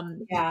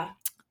 Um, Yeah.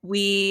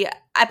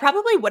 I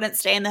probably wouldn't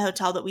stay in the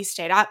hotel that we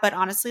stayed at, but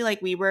honestly,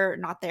 like we were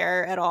not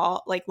there at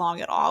all, like long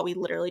at all. We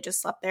literally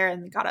just slept there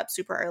and got up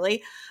super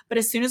early. But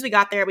as soon as we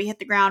got there, we hit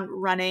the ground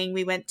running.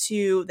 We went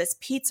to this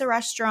pizza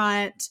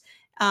restaurant.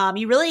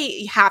 You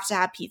really have to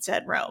have pizza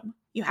in Rome.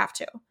 You have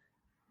to.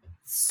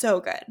 So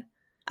good.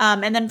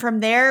 And then from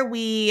there,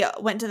 we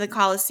went to the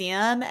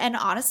Colosseum. And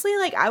honestly,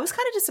 like I was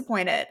kind of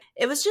disappointed.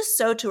 It was just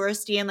so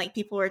touristy and like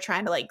people were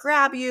trying to like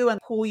grab you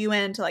and pull you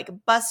into like a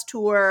bus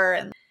tour.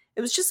 And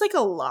it was just like a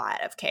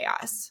lot of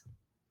chaos.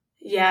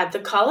 Yeah, the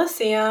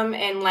Colosseum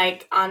and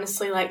like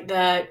honestly like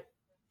the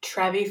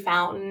Trevi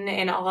Fountain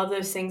and all of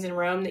those things in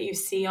Rome that you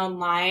see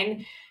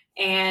online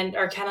and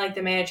are kind of like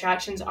the main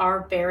attractions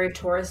are very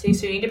touristy.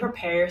 So you need to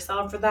prepare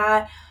yourself for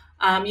that.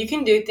 You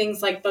can do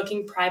things like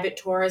booking private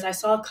tours. I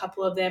saw a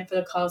couple of them for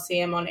the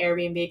Colosseum on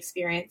Airbnb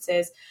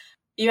experiences.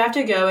 You have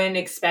to go in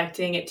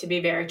expecting it to be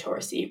very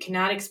touristy. You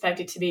cannot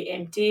expect it to be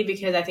empty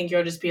because I think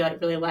you'll just be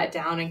like really let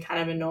down and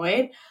kind of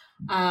annoyed.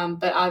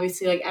 But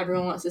obviously, like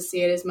everyone wants to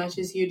see it as much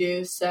as you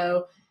do.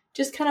 So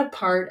just kind of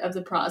part of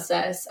the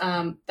process.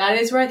 That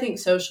is where I think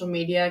social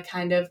media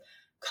kind of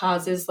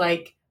causes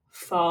like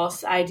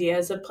false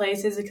ideas of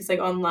places because like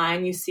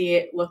online you see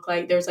it look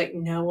like there's like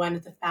no one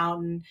at the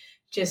fountain,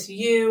 just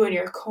you and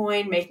your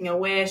coin making a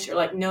wish or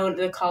like no one at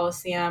the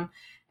Colosseum.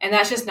 And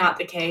that's just not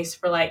the case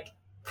for like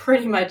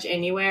pretty much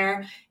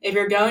anywhere. If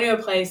you're going to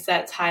a place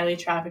that's highly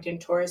trafficked in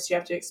tourists, you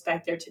have to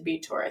expect there to be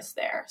tourists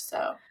there.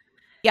 So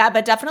yeah,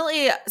 but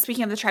definitely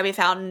speaking of the Trevi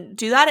Fountain,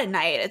 do that at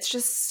night. It's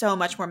just so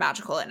much more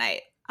magical at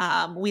night.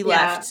 We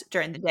left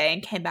during the day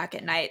and came back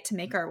at night to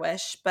make our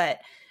wish, but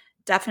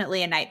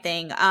definitely a night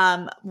thing.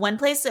 One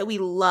place that we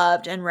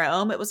loved in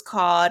Rome, it was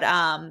called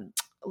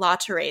La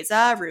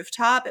Teresa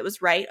Rooftop. It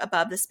was right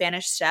above the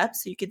Spanish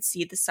Steps, so you could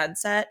see the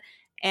sunset.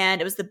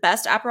 And it was the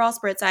best Aperol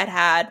spritz I'd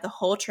had the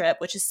whole trip,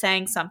 which is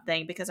saying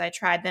something because I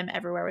tried them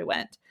everywhere we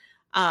went.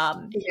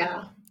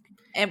 Yeah.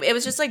 And it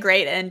was just a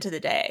great end to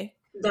the day.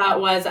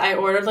 I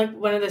ordered like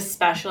one of the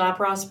special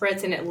Aperol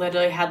spritz and it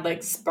literally had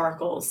like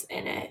sparkles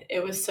in it.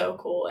 It was so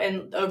cool.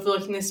 And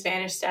overlooking the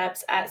Spanish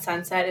Steps at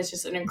sunset is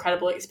just an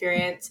incredible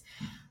experience.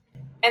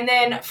 And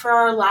then for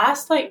our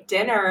last like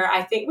dinner,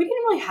 I think we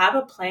didn't really have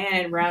a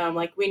plan in Rome.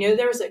 Like we knew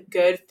there was a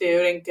good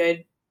food and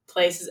good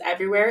places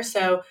everywhere.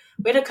 So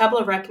we had a couple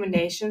of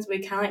recommendations. We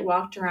kind of like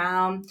walked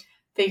around,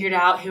 figured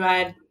out who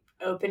had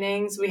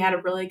openings. We had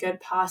a really good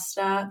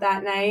pasta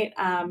that night.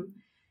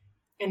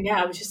 And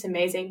yeah, it was just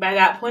amazing. By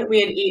that point, we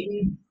had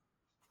eaten.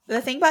 The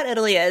thing about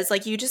Italy is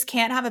like you just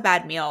can't have a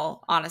bad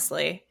meal,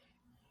 honestly.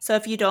 So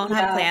if you don't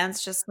have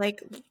plans, just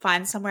like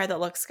find somewhere that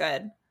looks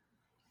good.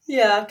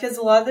 Yeah, because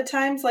a lot of the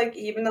times, like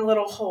even the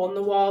little hole in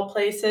the wall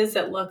places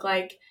that look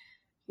like,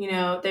 you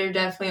know, they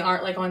definitely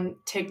aren't like on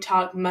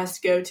TikTok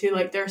must go to,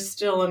 like they're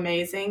still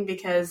amazing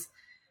because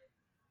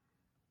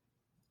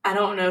I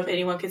don't know if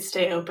anyone could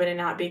stay open and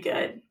not be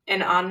good.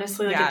 And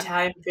honestly, like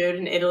Italian food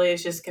in Italy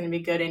is just going to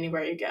be good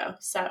anywhere you go.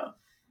 So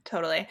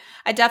totally.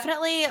 I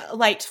definitely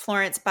liked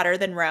Florence better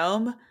than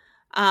Rome.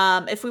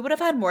 If we would have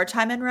had more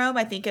time in Rome,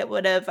 I think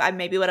I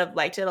maybe would have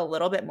liked it a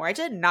little bit more. I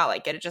did not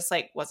like it. It just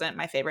like wasn't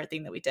my favorite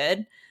thing that we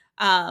did.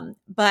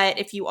 But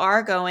if you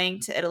are going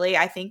to Italy,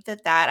 I think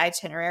that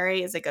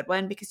itinerary is a good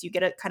one because you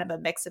get a kind of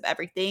a mix of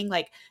everything,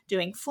 like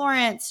doing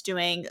Florence,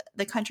 doing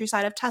the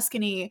countryside of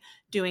Tuscany,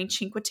 doing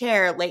Cinque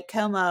Terre, Lake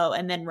Como,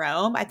 and then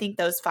Rome. I think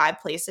those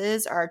 5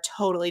 places are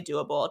totally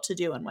doable to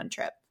do in one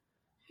trip.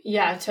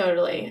 Yeah,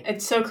 totally.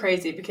 It's so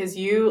crazy because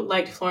you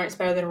liked Florence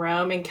better than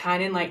Rome and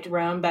kind of liked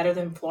Rome better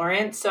than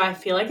Florence. So I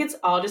feel like it's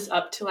all just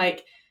up to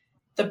like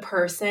the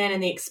person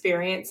and the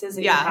experiences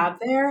that you have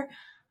there.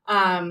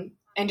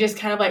 And just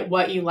kind of like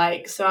what you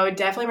like. So I would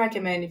definitely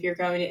recommend if you're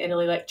going to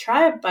Italy, like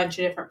try a bunch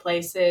of different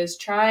places,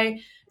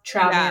 try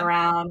traveling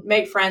around,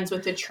 make friends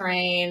with the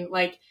train,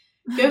 like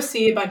go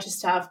see a bunch of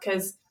stuff.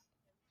 Cause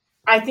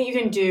I think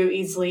you can do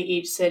easily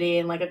each city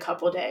in like a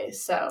couple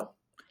days. So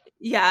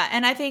yeah,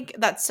 and I think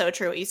that's so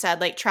true what you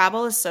said. Like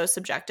travel is so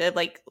subjective.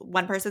 Like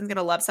one person's going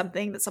to love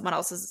something that someone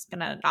else is going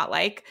to not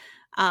like.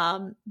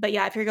 But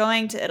yeah, if you're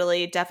going to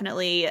Italy,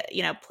 definitely,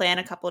 plan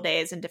a couple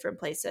days in different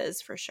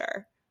places for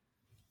sure.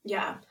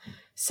 Yeah.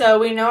 So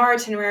we know our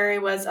itinerary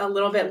was a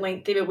little bit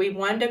lengthy, but we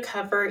wanted to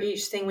cover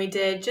each thing we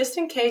did just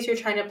in case you're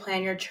trying to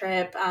plan your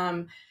trip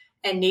and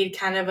need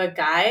kind of a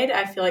guide.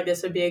 I feel like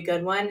this would be a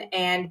good one.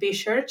 And be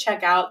sure to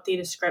check out the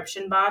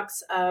description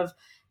box of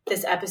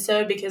this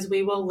episode because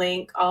we will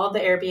link all of the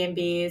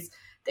Airbnbs,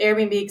 the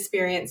Airbnb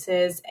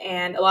experiences,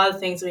 and a lot of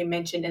things we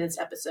mentioned in this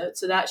episode.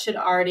 So that should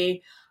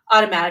already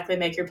automatically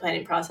make your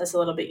planning process a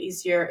little bit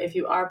easier if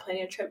you are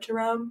planning a trip to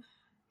Rome,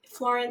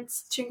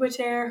 Florence, Cinque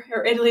Terre,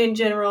 or Italy in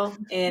general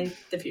in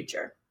the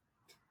future.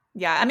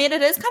 Yeah, I mean,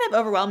 it is kind of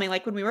overwhelming,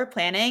 like when we were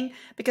planning,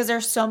 because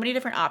there's so many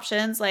different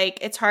options. Like,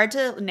 it's hard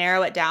to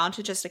narrow it down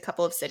to just a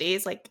couple of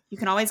cities. Like, you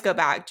can always go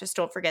back, just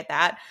don't forget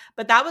that.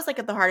 But that was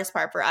like the hardest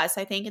part for us,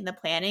 I think, in the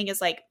planning is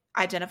like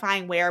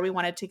identifying where we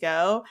wanted to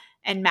go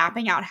and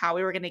mapping out how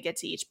we were going to get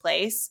to each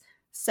place.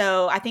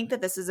 So I think that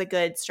this is a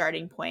good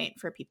starting point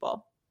for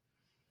people.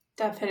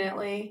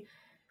 Definitely.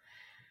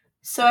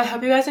 So I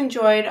hope you guys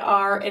enjoyed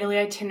our Italy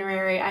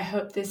itinerary. I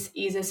hope this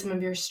eases some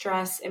of your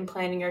stress in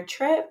planning your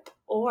trip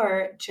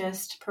or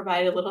just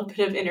provide a little bit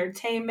of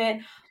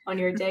entertainment on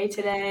your day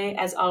today.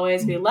 As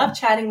always, we love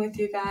chatting with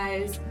you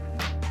guys.